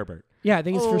 You take Herbert. Yeah, I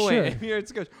think it's for sure. Here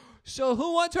it goes. So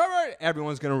who wants Herbert?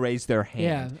 Everyone's gonna raise their hand.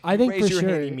 Yeah, I think raise for your sure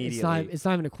hand it's immediately.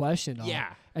 not even a question at all.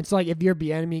 Yeah. And so like if you're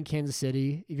Bieniemy in Kansas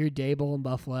City, if you're Dable in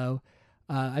Buffalo,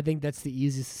 I think that's the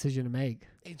easiest decision to make.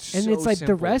 It's And so it's like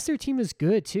simple. the rest of their team is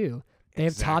good too. They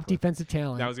have top Exactly. defensive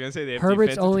talent. I was gonna say they have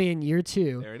Herbert's defensive- only in year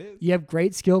 2. There it is. You have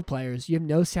great skilled players. You have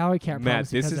no salary cap Matt, problems.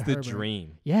 this because is of the Herbert.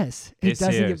 dream. Yes, This it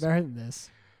doesn't get is. better than this.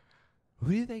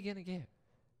 Who are they gonna get?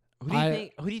 Who do you I-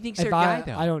 think? Who do you think's If their guy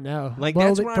though? I don't know. Like, well,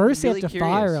 that's what I'm first really they have to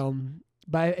fire curious. him.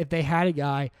 But if they had a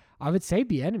guy, I would say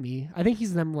Bieniemy. I think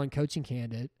he's the number one coaching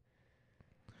candidate.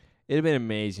 It'd have been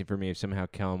amazing for me if somehow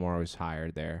Kellen Moore was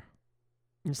hired there.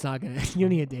 It's not gonna. You don't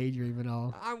need a daydream at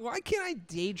all. Why can't I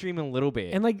daydream a little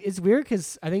bit? And like it's weird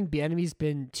because I think Bieniemy's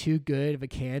been too good of a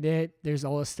candidate. There's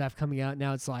all this stuff coming out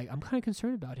now. It's like I'm kind of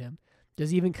concerned about him. Does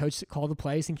he even call the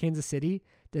plays in Kansas City?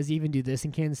 Does he even do this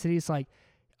in Kansas City? It's like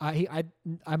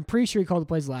I'm pretty sure he called the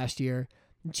plays last year.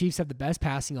 The Chiefs have the best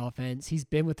passing offense. He's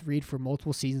been with Reed for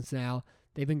multiple seasons now.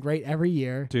 They've been great every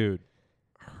year. Dude,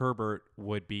 Herbert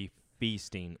would be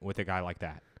feasting with a guy like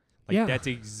that. Like Yeah. that's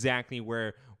exactly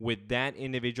where with that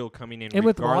individual coming in, And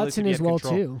with regardless Watson if he as had well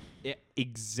control- too. Yeah,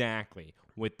 exactly.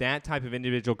 With that type of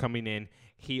individual coming in,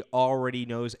 he already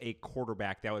knows a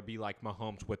quarterback that would be like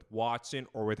Mahomes with Watson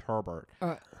or with Herbert.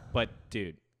 But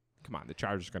dude, come on, the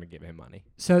Chargers are going to give him money.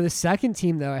 So the second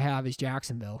team that I have is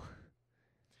Jacksonville.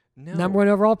 No. Number one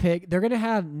overall pick. They're going to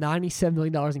have $97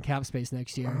 million in cap space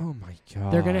next year. Oh my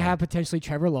god. They're going to have potentially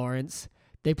Trevor Lawrence.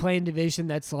 They play in a division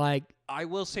that's like I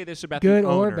will say this about good the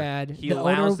or owner. bad. He The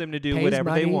allows owner them to do pays whatever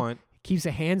they money, want. keeps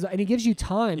the hands, and he gives you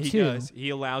time He too. does.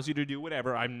 He allows you to do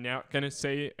whatever. I'm not going to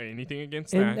say anything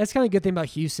against And that. that's kind of a good thing about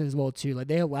Houston as well too. Like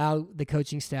they allow the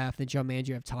coaching staff, the general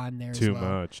manager, have time there Too as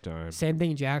well. much time. Same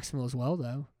thing in Jacksonville as well,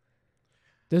 though.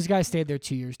 Those guys stayed there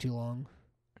 2 years too long.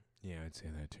 Yeah, I'd say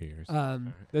that 2 years. But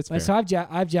That's fair. so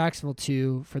I have Jacksonville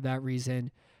 2 for that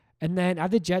reason, and then I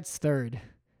have the Jets 3rd.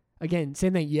 Again,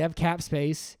 same thing. You have cap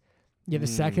space. You have a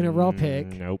second overall pick.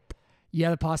 Nope. You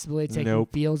have the possibility of taking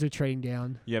Nope. Fields or trading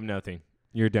down. You have nothing.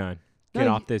 You're done. No, Get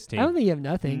off this team. I don't think you have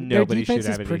nothing. Nobody Their should defense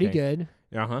have is pretty anything.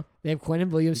 good. Uh-huh. They have Quentin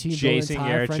Williams. Who can build an Jason entire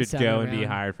Garrett front should seven go and be around.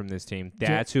 hired from this team. Ja-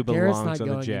 That's who Garrett's belongs not on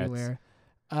the going Jets.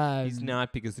 anywhere. He's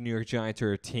not because the New York Giants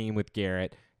are a team with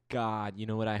Garrett. God, you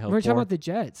know what I hope We're for? talking about the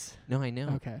Jets. No, I know.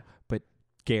 Okay.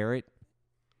 Garrett,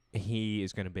 he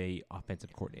is going to be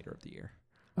offensive coordinator of the year.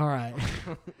 All right.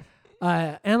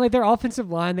 And like their offensive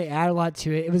line, they add a lot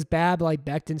to it. It was bad, but like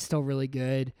Becton's still really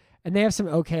good, and they have some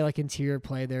okay like interior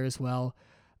play there as well.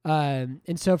 And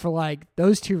so for like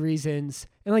those 2 reasons,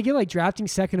 and like drafting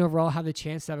second overall, have the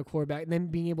chance to have a quarterback, and then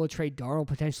being able to trade Darnold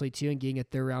potentially too, and getting a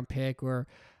 3rd round pick, or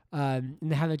and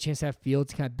having a chance to have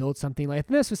Fields to kind of build something. Like I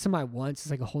think that's what somebody wants.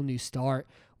 It's like a whole new start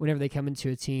whenever they come into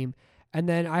a team. And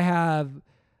then I have,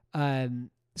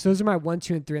 so those are my 1,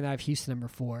 2, and 3, and I have Houston number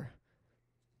 4.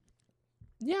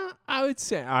 Yeah, I would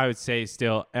say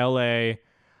still LA.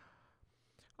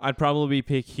 I'd probably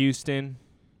pick Houston.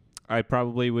 I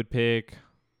probably would pick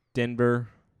Denver.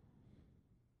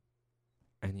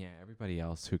 And yeah, everybody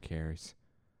else, who cares?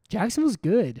 Jacksonville's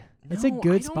good. It's a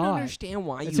good I spot. don't understand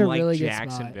why It's you a like really good spot.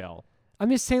 Jacksonville. I'm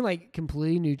just saying, like,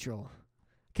 completely neutral.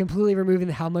 Completely removing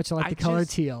how much I like I the color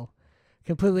just- teal.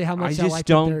 Completely how much I just like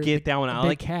don't get that one. I big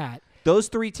like cat. those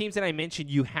 3 teams that I mentioned.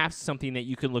 You have something that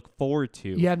you can look forward to.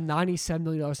 You have $97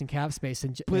 million in cap space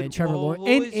and But, Trevor well,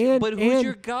 Lawrence. but who's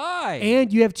your guy?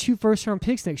 And you have 2 first-round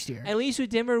picks next year. At least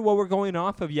with Denver, what we're going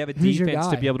off of, you have a Who's your defense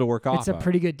to guy? be able to work off It's a of.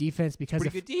 pretty good defense because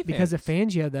because of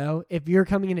Fangio, though. If you're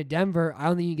coming into Denver, I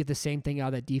don't think you get the same thing out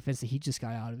of that defense that he just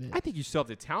got out of it. I think you still have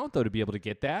the talent, though, to be able to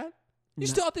get that. You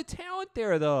still have the talent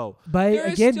there, though. But there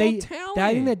is again, still I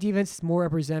talent. think that defense is more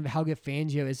representative of how good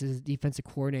Fangio is as a defensive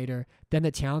coordinator than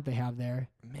the talent they have there.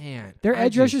 Man, Their I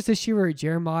edge just- rushers this year were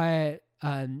Jeremiah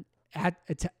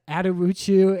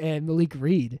Adewuchu and Malik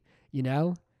Reed. You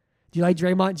know, do you like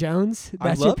Draymond Jones? I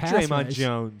That's your love pass Draymond rush.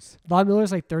 Jones. Von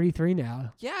Miller's like 33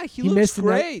 now. Yeah, he He looks missed the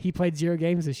net- great. He played 0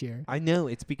 games this year. I know.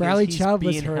 It's because Bradley he's Chubb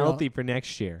was being hurt. healthy for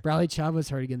next year. Bradley Chubb was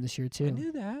hurt again this year too. I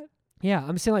knew that. Yeah,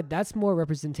 I'm saying like that's more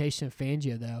representation of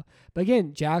Fangio though. But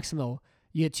again, Jacksonville,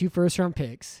 you get 2 first-round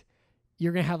picks.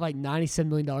 You're gonna have like $97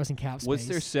 million in cap space. What's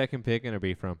their second pick going to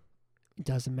be from? It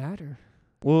doesn't matter.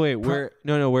 Well, wait, where?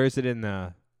 No, where is it in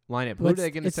the lineup? Who Well, did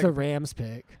they get in it's the second? Rams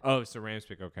pick. Oh, it's the Rams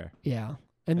pick. Okay. Yeah,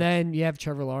 and then you have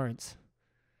Trevor Lawrence.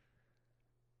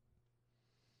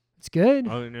 It's good.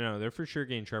 Oh no, they're for sure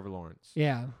getting Trevor Lawrence.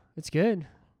 Yeah, it's good.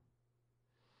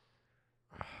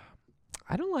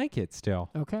 I don't like it still.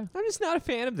 Okay, I'm just not a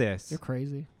fan of this. you're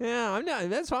crazy. Yeah, I'm not.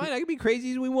 That's fine. I can be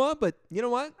crazy as we want, but you know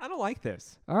what? I don't like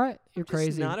this. All right, you're I'm just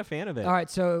crazy. not a fan of it. All right,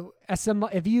 so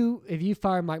if you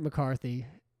fire Mike McCarthy,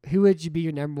 who would you be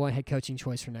your number 1 head coaching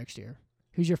choice for next year?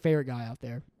 Who's your favorite guy out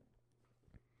there?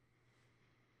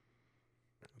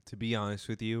 To be honest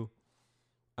with you,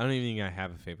 I don't even think I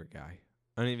have a favorite guy.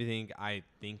 I don't even think I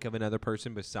think of another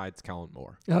person besides Kellen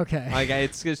Moore. Okay. Like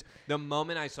it's just the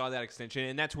moment I saw that extension,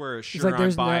 and that's where sure like I'm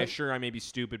there's biased, sure I may be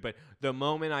stupid, but the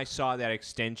moment I saw that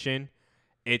extension,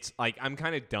 it's like I'm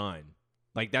kind of done.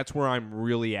 Like that's where I'm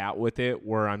really at with it.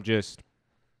 Where I'm just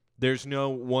there's no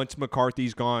once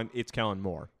McCarthy's gone, it's Kellen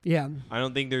Moore. Yeah. I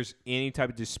don't think there's any type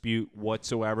of dispute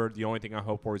whatsoever. The only thing I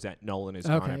hope for is that Nolan is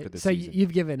gone after Okay. this So season.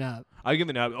 you've given up. I've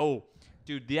given up. Oh,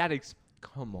 dude,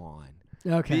 come on.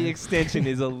 Okay. The extension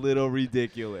is a little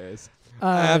ridiculous.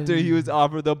 After he was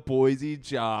offered the Boise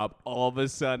job, all of a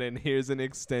sudden, here's an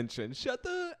extension. Shut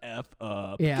the F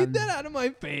up. Yeah. Get that out of my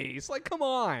face. Like, come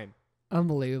on.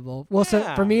 Unbelievable. Well, so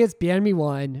Yeah. for me, it's Bieniemy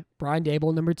 1, Brian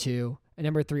Dable number 2, and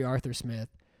number 3, Arthur Smith.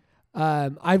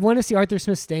 I want to see Arthur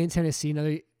Smith stay in Tennessee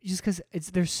just because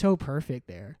they're so perfect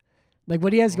there. Like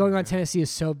what he has going on in Tennessee is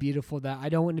so beautiful that I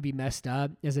don't want to be messed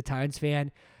up as a Titans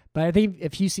fan. But I think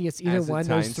if Houston gets either As a one of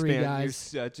those Titans 3 fan,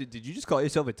 guys, did you just call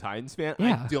yourself a Titans fan?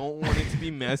 Yeah. I don't want it to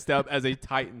be messed up as a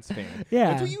Titans fan. Yeah.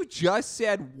 That's what you just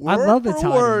said I word love the for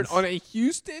word Titans. on a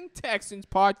Houston Texans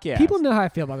podcast. people know how I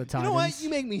feel about the Titans. You know what? You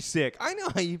make me sick. I know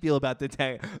how you feel about the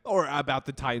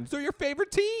Titans. They're your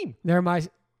favorite team. They're my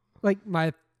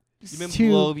You've been two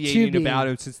bloviating B. about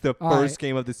them since the All first right.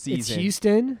 game of the It's season.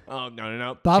 Houston, Oh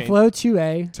no. Buffalo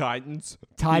 2A, Titans.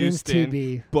 Titans Houston,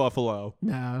 2B. Buffalo.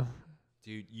 No.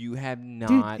 Dude, you have Dude,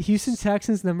 not. Houston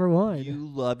Texans number 1. You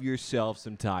love yourself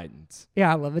some Titans.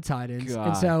 Yeah, I love the Titans. God.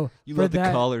 And so You for love that,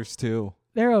 the colors too.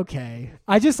 they're okay.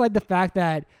 I just like the fact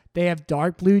that they have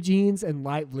dark blue jeans and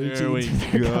light blue There we jeans.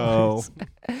 for their go. colors.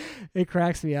 It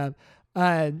cracks me up.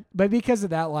 But because of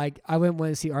that, like I wouldn't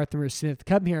want to see Arthur Smith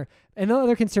come here.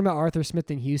 Another concern about Arthur Smith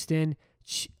in Houston,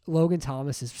 Logan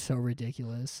Thomas is so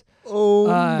ridiculous. Oh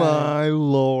my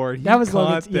lord. He That was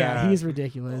caught Logan. Yeah, that. he's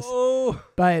ridiculous. Oh.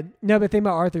 But no, but the thing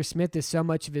about Arthur Smith is so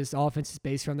much of his offense is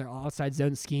based on their outside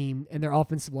zone scheme and their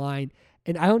offensive line.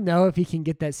 And I don't know if he can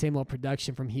get that same level of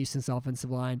production from Houston's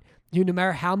offensive line. Dude, no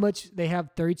matter how much they have,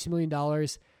 $32 million,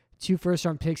 2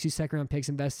 first-round picks, 2 second-round picks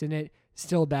invested in it,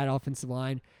 still a bad offensive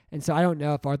line. And so I don't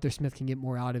know if Arthur Smith can get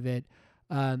more out of it.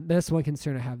 But that's one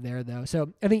concern I have there, though.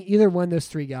 So I think either one of those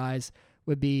 3 guys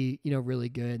would be, really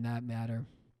good in that matter.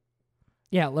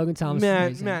 Yeah, Logan Thomas.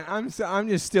 is amazing. I'm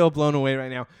just still blown away right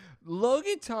now.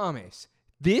 Logan Thomas,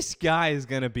 this guy is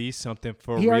gonna be something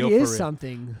for He real. already for is real.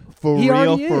 something. For He real,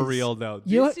 already for is. real though.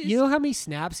 You know, This is- you know how many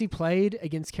snaps he played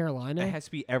against Carolina? that has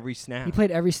to be every snap. He played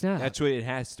every snap. That's what it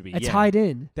has to be. A yeah. tight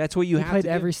end. That's what you He have played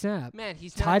to every do. snap. Man,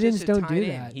 he's Tight not ends just a don't tight do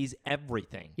end. that. He's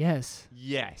everything. Yes.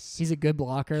 Yes. He's a good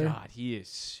blocker. God, he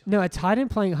is. No, a tight end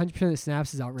playing 100% of the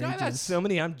snaps is I've got outrageous.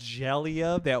 somebody I'm jelly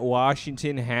of that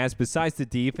Washington has besides the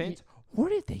defense. Where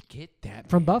did they get that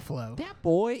From man? Buffalo. That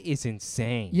boy is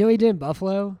insane. You know what he did in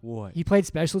Buffalo? What? He played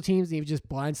special teams and he would just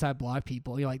blindside block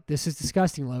people. You're like, this is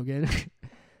disgusting, Logan.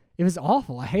 It was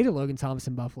awful. I hated Logan Thomas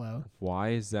in Buffalo.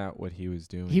 Why is that what he was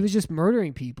doing? He was just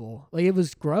murdering people. Like, it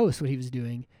was gross what he was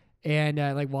doing. And,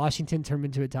 Washington turned him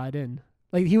into a tight end.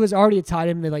 Like, he was already a tight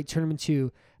end and they, turned him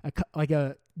into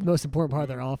a most important part of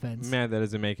their offense. Man, that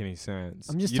doesn't make any sense.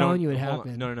 I'm just telling you it hold on.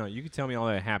 happened. No. You can tell me all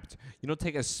that happens. You don't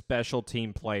take a special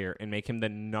team player and make him the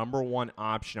number 1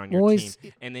 option on your Well, team,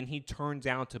 and then he turns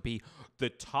out to be the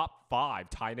top 5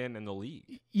 tight end in the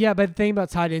league. Yeah, but the thing about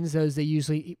tight ends, though, is he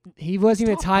wasn't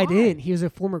even a Top tight 5. end. He was a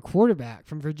former quarterback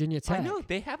from Virginia Tech. I know.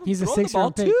 They have him He's a throw the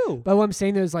ball 6th-round pick. too. But what I'm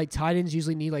saying, though, is tight ends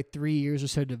usually need 3 years or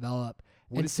so to develop.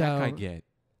 What and does so, that guy get?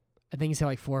 I think he said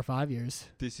like 4 or 5 years.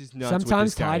 This is nuts. Sometimes what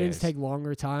this guy tight ends is. take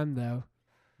longer time though.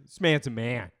 This man's a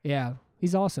man. Yeah,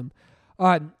 he's awesome. All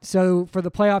right, so for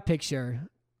the playoff picture,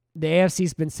 the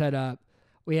AFC's been set up.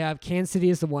 We have Kansas City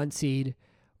as the 1 seed.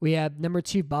 We have number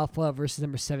 2 Buffalo versus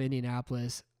number 7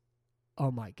 Indianapolis.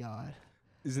 Oh my God.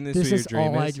 Isn't this, This what is your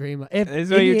dream all is? I dream of. If This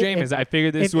is what your Indy- dream is. I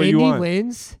figured this if is what Indy you want.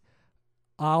 wins,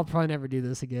 I'll probably never do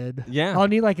this again. Yeah. I'll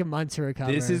need like a month to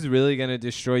recover. This is really going to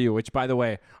destroy you, which, by the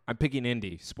way, I'm picking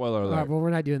Indy. Spoiler All alert. right, well, we're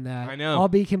not doing that. I know. I'll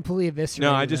be completely eviscerated.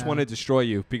 No, I just though. want to destroy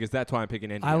you because that's why I'm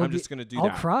picking Indy. I will I'm just going to do I'll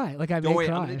that. cry. Like I Don't may worry,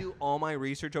 cry. I'm going to do all my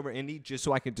research over Indy just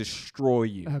so I can destroy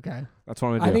you. Okay. That's what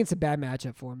I'm going to I do. think it's a bad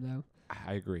matchup for him though.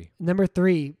 I agree. Number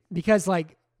 3, because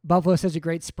like Buffalo has such a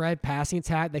great spread passing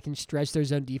attack that can stretch their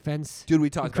zone defense. Dude, we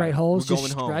talked With about great it. holes, We're just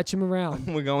going home. stretch them around.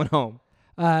 We're going home.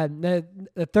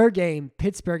 The third game,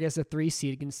 Pittsburgh as a 3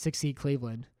 seed against 6 seed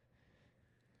Cleveland.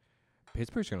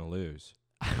 Pittsburgh's going to lose.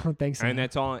 I don't think so. And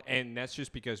that's all. And that's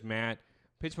just because, Matt,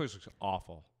 Pittsburgh looks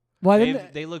awful. well, then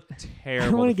They look I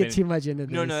terrible. don't want to to get too much into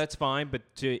this. No, that's fine. But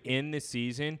to end the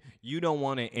season, you don't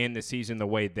want to end the season the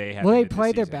way they have. Well, they ended the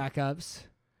played their season. backups.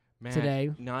 Man, today.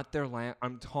 Not their last.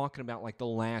 I'm talking about like the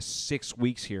last 6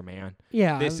 weeks here, man.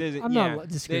 Yeah, This isn't. I'm yeah, not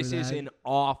disagreeing this with is that. an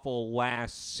awful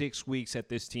last 6 weeks that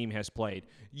this team has played.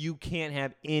 You can't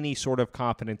have any sort of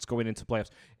confidence going into playoffs,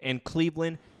 and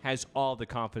Cleveland has all the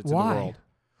confidence Why? in the world.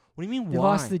 What do you mean? They why?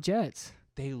 lost to the Jets.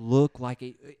 They look like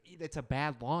it's a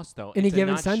bad loss though. Any It's a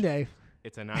given not sh- Sunday.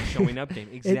 It's a not showing up game.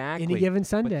 Exactly. Any given But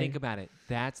Sunday. think about it.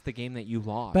 That's the game that you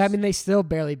lost. But I mean, they still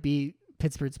barely beat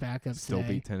Pittsburgh's backups still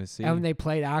today. beat Tennessee. And when they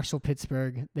played actual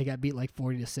Pittsburgh, they got beat like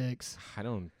 40-6.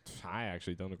 I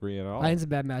actually don't agree at all. I think it's a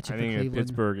bad matchup I for think in Cleveland.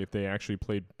 Pittsburgh, if they actually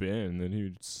played Ben, then he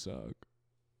would suck.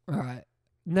 All right.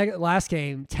 Last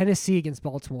game, Tennessee against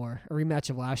Baltimore, a rematch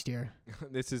of last year.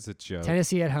 This is a joke.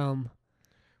 Tennessee at home.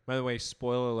 By the way,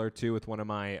 spoiler alert too, with one of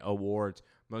my awards,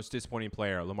 most disappointing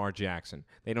player, Lamar Jackson.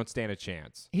 They don't stand a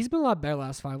chance. He's been a lot better the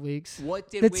last 5 weeks.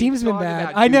 What did The we team's been talk bad.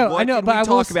 about, I dude? know, What I know, did but we I will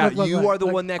talk about? look, You look, are the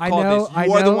look, one that I called know, this. I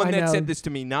You are the know, one I that know. said this to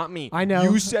me, not me. I know.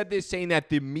 You said this saying that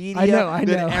the media I know, I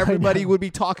that everybody know. would be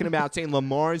talking about saying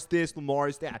Lamar's this,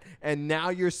 Lamar's that. And now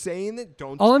you're saying that?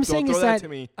 All I'm don't saying throw is that that to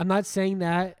me. I'm not saying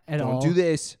that at all. Don't do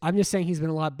this. I'm just saying he's been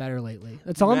a lot better lately.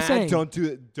 That's all I'm Matt, saying. Don't do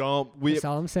it. Don't. That's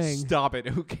all I'm saying. Stop it.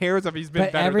 Who cares if he's been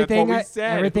But better? everything That's what we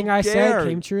said. everything Who I said cares?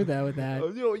 came true though with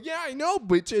that. Yeah, I know,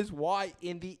 which is why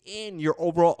in the end your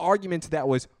overall argument to that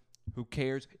was, who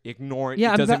cares? Ignore it.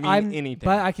 Yeah, it doesn't I'm, mean anything.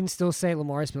 but I can still say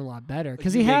Lamar's been a lot better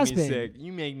because You he make has me been. Sick.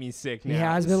 You make me sick He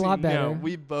now. has been a lot better. No,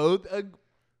 we both.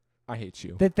 I hate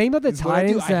you. The thing about the This is what I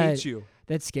do. Titans I hate you.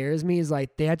 that scares me is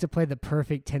like they had to play the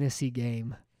perfect Tennessee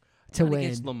game to Not win.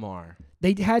 against Lamar.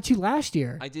 They had to last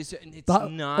year. I just. It's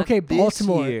But- not. okay, this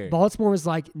Baltimore. year. Baltimore was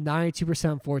like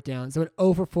 92% on fourth downs. They went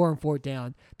over 4 on fourth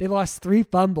down. They lost 3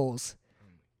 fumbles.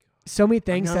 So many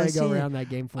things know, had I to go see it. around that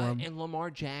game for him. And Lamar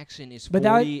Jackson is But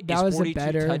 40, that was a 42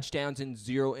 better- touchdowns and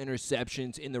 0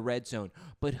 interceptions in the red zone.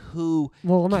 But who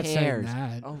Well, I'm not cares? saying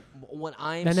that. Oh, what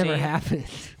I'm That saying, never happened.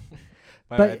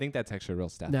 I think that's actually a real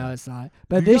stat. No, it's not.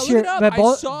 But You this gotta look year, it up. but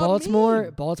I saw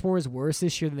a Baltimore meme. is worse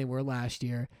this year than they were last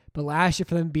year. But last year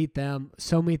for them to beat them,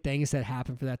 so many things that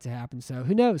happened for that to happen. So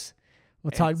who knows?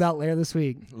 We'll talk It's- about it later this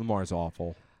week. Lamar's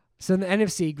awful. So in the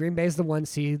NFC, Green Bay's the 1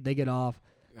 seed. They get off.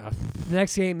 Ugh. The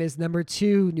next game is number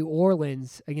 2 New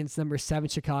Orleans against number 7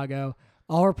 Chicago.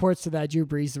 All reports to that Drew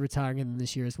Brees is retiring in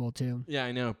this year as well too. Yeah,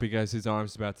 I know, because his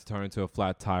arm's about to turn into a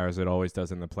flat tire as it always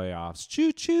does in the playoffs.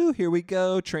 Choo choo, here we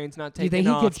go. Train's not Do you taking think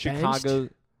he off. gets Chicago.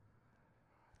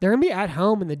 They're gonna be at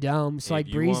home in the dome, so like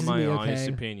if you Brees want is my gonna be honest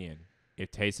okay. opinion,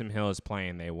 if Taysom Hill is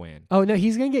playing, they win. Oh no,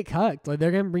 he's gonna get cucked. Like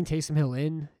they're gonna bring Taysom Hill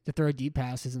in to throw deep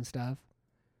passes and stuff.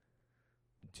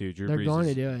 Dude, Drew They're Brees going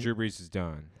is, to do it. Drew Brees is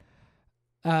done.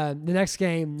 The next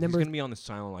game, He's number gonna be on the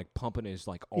sideline, like pumping his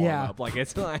like arm Yeah. up, like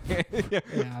it's like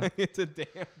it's a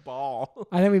damn ball.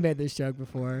 I think we made this joke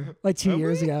before, like 2 Have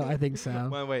years we? ago. I think so.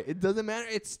 By the way, it doesn't matter.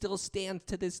 It still stands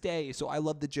to this day. So I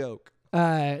love the joke.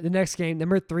 The next game,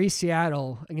 number 3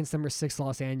 Seattle against number 6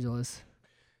 Los Angeles.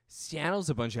 Seattle's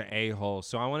a bunch of a-holes,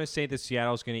 so I want to say that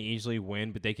Seattle's going to easily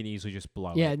win, but they can easily just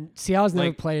blow Yeah, it. Seattle's never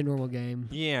Like- played a normal game.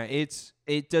 Yeah,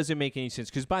 it doesn't make any sense.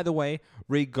 Because, by the way,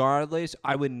 regardless,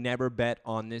 I would never bet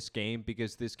on this game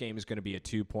because this game is going to be a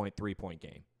 2-point, 3-point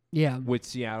game Yeah. with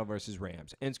Seattle versus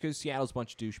Rams. And it's because Seattle's a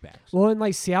bunch of douchebags. Well, and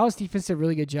like Seattle's defense did a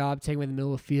really good job taking away the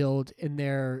middle of the field in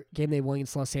their game they won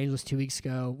against Los Angeles 2 weeks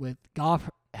ago with Goff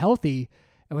healthy,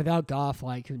 and without Goff,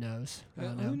 like who knows? I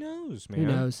don't know. Who knows, man? Who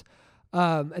knows?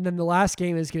 And then the last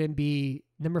game is going to be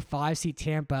number 5 seed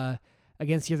Tampa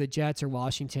against either the Jets or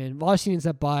Washington. Washington's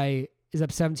is up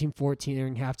 17-14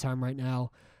 during halftime right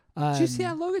now. Did you see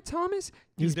that Logan Thomas?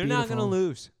 Dude, he's they're not going to beautiful.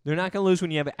 lose. They're not going to lose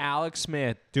when you have Alex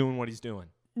Smith doing what he's doing.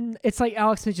 It's like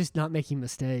Alex is just not making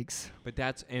mistakes. But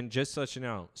and just so you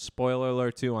know, spoiler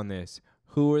alert too on this.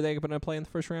 Who are they going to play in the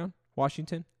first round?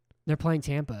 Washington? They're playing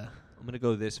Tampa. I'm going to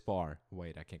go this far.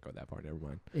 Wait, I can't go that far. Never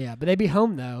mind. Yeah, but they'd be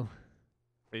home though.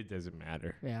 It doesn't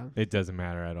matter. Yeah. It doesn't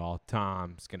matter at all.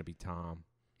 Tom's going to be Tom.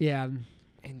 Yeah.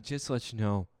 And just to let you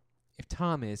know, if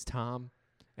Tom is Tom,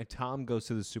 and Tom goes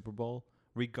to the Super Bowl,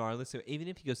 regardless of, even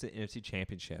if he goes to the NFC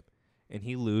Championship and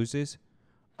he loses,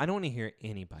 I don't want to hear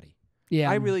anybody. Yeah.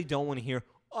 I really don't want to hear,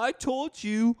 I told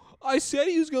you, I said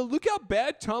he was going to, look how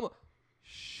bad Tom.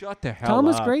 Shut the hell up. Tom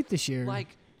was great this year. Like,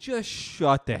 just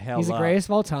shut the hell up. He's the greatest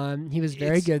of all time. He was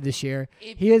very good this year.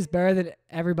 He is better than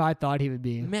everybody thought he would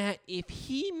be. Matt, if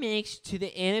he makes to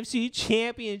the NFC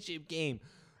Championship game,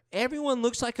 everyone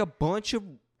looks like a bunch of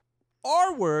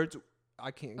R words. I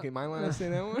can't. Am I allowed to say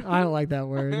that word? I don't like that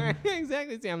word.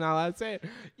 Exactly. See, I'm not allowed to say it.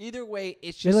 Either way,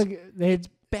 it's just They it's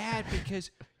bad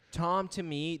because Tom, to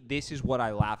me, this is what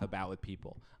I laugh about with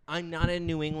people. I'm not a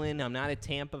New England. I'm not a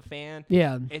Tampa fan.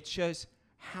 yeah. It's just,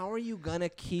 how are you gonna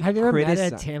keep? Have you ever met a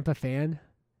criticizing? Tampa fan?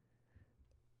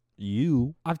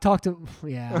 You? I've talked to.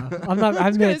 Yeah. I'm not. I I've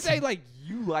was been. gonna say like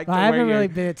you like. I the haven't way really your-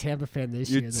 been a Tampa fan this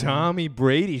Your year. though. Tommy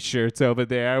Brady shirts over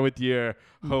there with your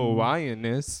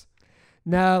Hawaiianness.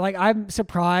 No, like I'm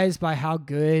surprised by how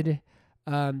good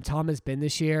Tom has been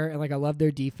this year, and like I love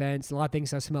their defense. A lot of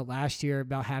things I said about last year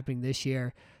about happening this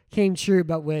year came true,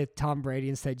 but with Tom Brady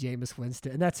instead of Jameis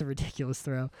Winston, and that's a ridiculous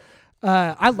throw.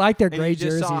 I like their And gray you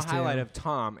just jerseys saw a too. highlight of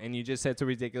Tom, and you just said it's a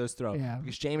ridiculous throw. Yeah.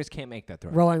 Because Jameis can't make that throw.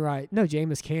 Rolling right. No,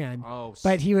 Jameis can, Oh,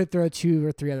 but he would throw 2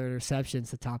 or 3 other interceptions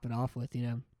to top it off with. You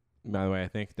know by the way, I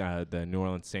think the New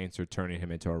Orleans Saints are turning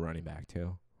him into a running back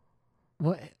too.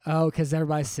 what? Oh, because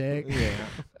everybody's sick. Yeah.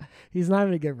 He's not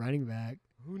even a good running back.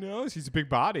 Who knows? He's a big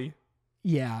body.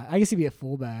 Yeah, I guess he'd be a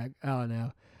fullback. I don't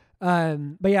know.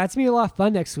 But yeah, it's gonna be a lot of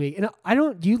fun next week. And I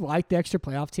don't. Do you like the extra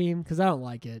playoff team? Because I don't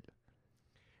like it.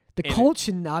 The And- Colts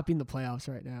should not be in the playoffs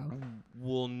right now.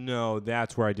 Well, no,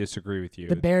 that's where I disagree with you.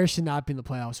 The Bears should not be in the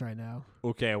playoffs right now.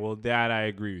 Okay, well, that I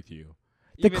agree with you.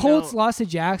 The Even Colts though- lost to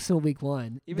Jacksonville week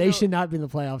 1. Even They though- should not be in the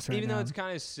playoffs right Even now. though it's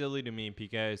kind of silly to me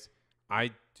because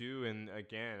I do, and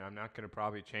again, I'm not going to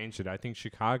probably change it. I think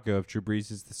Chicago, if Drew Brees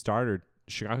is the starter,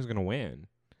 Chicago's going to win.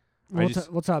 we'll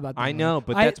talk about that. I later. know,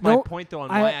 but I that's my don't- point, though,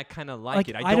 on I- why I kind of like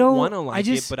it. I I don't- don't want to I like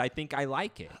just- it, but I think I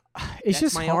like it. It's That's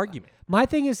just my hard. argument. My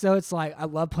thing is though, it's like I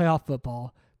love playoff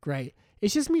football. Great.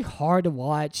 It's just gonna be hard to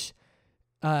watch.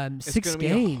 6 It's gonna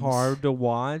games. be hard to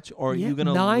watch, or are Yeah, you going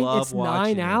to nine. love It's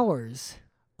watching 9 it? hours.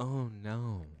 Oh,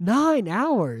 no. 9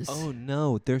 hours. Oh,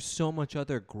 no. There's so much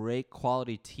other great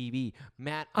quality TV.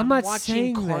 Matt, I'm I'm not watching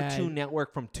saying Cartoon that.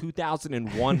 Network from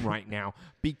 2001 right now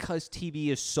because TV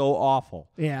is so awful.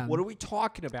 Yeah. What are we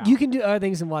talking about? You can do other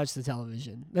things and watch the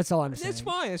television. That's all I'm saying. It's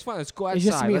fine. It's fine. Let's go outside. It's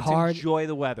just gonna be Let's hard. enjoy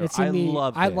the weather. It's I gonna be-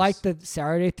 love this. I like the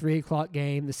Saturday 3 o'clock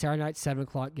game, the Saturday night 7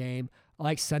 o'clock game. I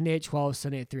like Sunday at 12,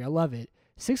 Sunday at 3. I love it.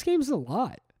 6 games is a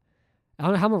lot. I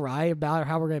don't know how I'm right about it or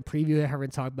how we're going to preview it, how we're going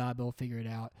to talk about it, but we'll figure it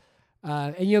out.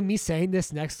 And, me saying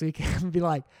this next week, I'm going to be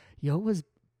like, it was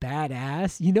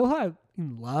badass. You know how I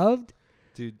loved?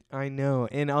 Dude, I know.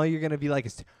 And all you're going to be like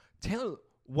is, Taylor,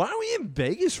 why are we in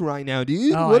Vegas right now,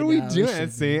 dude? Oh, what I are we know, we doing?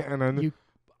 should See, be. and You-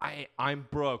 I'm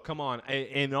broke. Come on.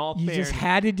 In all You fairness, just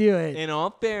had to do it. in all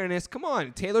fairness, come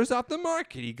on. Taylor's off the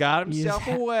market. He got You himself just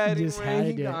a ha- wedding you just had ring. to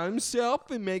He do got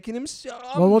himself and making himself.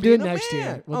 Well, we'll do it being a next year.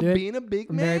 man. We'll I'm do it. being a big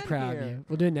I'm man very proud here. of you.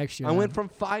 We'll do it next year. I went though. from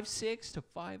 5'6" to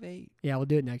 5'8". Yeah, we'll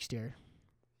do it next year.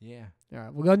 Yeah. All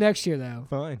right. We'll go next year, though.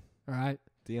 Fine. All right.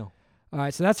 Deal. All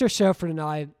right, so that's our show for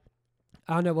tonight.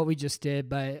 I don't know what we just did,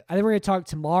 but I think we're going to talk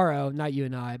tomorrow, not you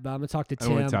and I, but I'm going to talk to I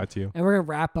Tim. want to talk to you. And we're going to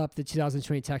wrap up the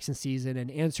 2020 Texans season and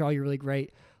answer all your really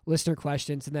great listener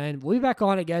questions. And then we'll be back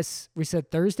on, I guess, we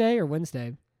said Thursday or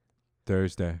Wednesday?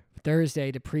 Thursday.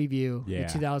 Thursday to preview Yeah.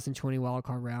 the 2020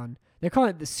 wildcard round. They're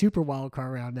calling it the Super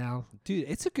Wildcard round now. Dude,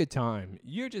 it's a good time.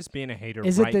 You're just being a hater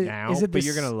Is it right the- now, is it but the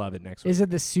you're s- going to love it next week. Is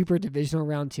it the Super Divisional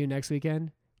round 2 next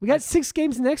weekend? We got 6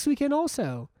 games next weekend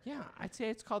also. Yeah, I'd say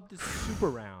it's called the Super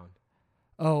Round.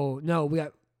 Oh, no, we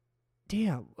got...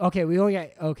 Damn. Okay, we only got...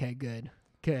 Okay, good.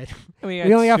 Good. And We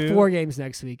only got 2? 4 games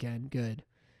next weekend. Good.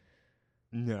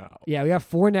 No. Yeah, we got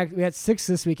 4 next. We had 6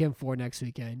 this weekend, 4 next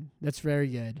weekend. That's very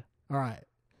good. All right,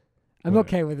 I'm What?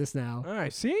 okay with this now. All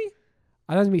right, see?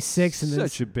 I don't to be 6 in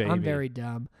this. Such a baby. I'm very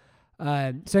dumb.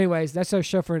 So, anyways, that's our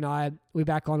show for tonight. We'll be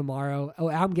back on tomorrow. Oh,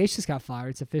 Adam Gase just got fired.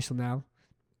 It's official now.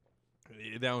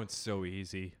 That one's so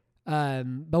easy. But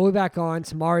we'll be back on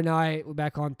tomorrow night. We're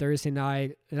back on Thursday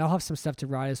night, and I'll have some stuff to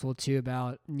write as well too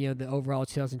about the overall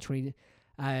 2020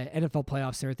 NFL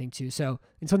playoffs and everything too. So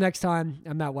until next time,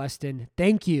 I'm Matt Weston.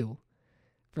 Thank you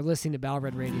for listening to Battle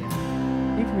Red Radio.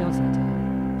 Anything from me else that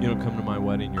time? You don't come to my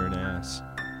wedding, you're an ass.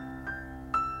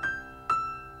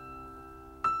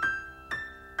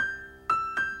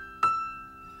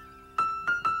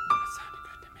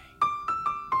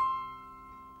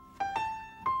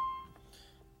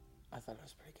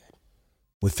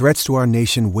 With threats to our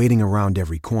nation waiting around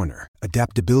every corner,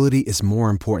 adaptability is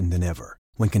more important than ever.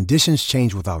 When conditions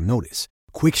change without notice,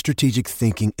 quick strategic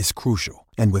thinking is crucial.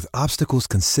 And with obstacles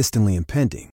consistently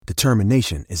impending,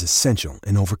 determination is essential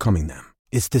in overcoming them.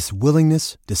 It's this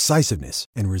willingness, decisiveness,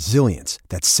 and resilience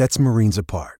that sets Marines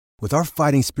apart. With our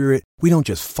fighting spirit, we don't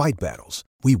just fight battles,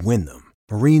 we win them.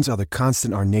 Marines are the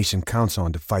constant our nation counts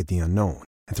on to fight the unknown.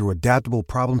 And through adaptable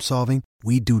problem solving,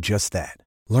 we do just that.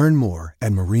 Learn more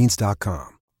at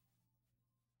marines.com.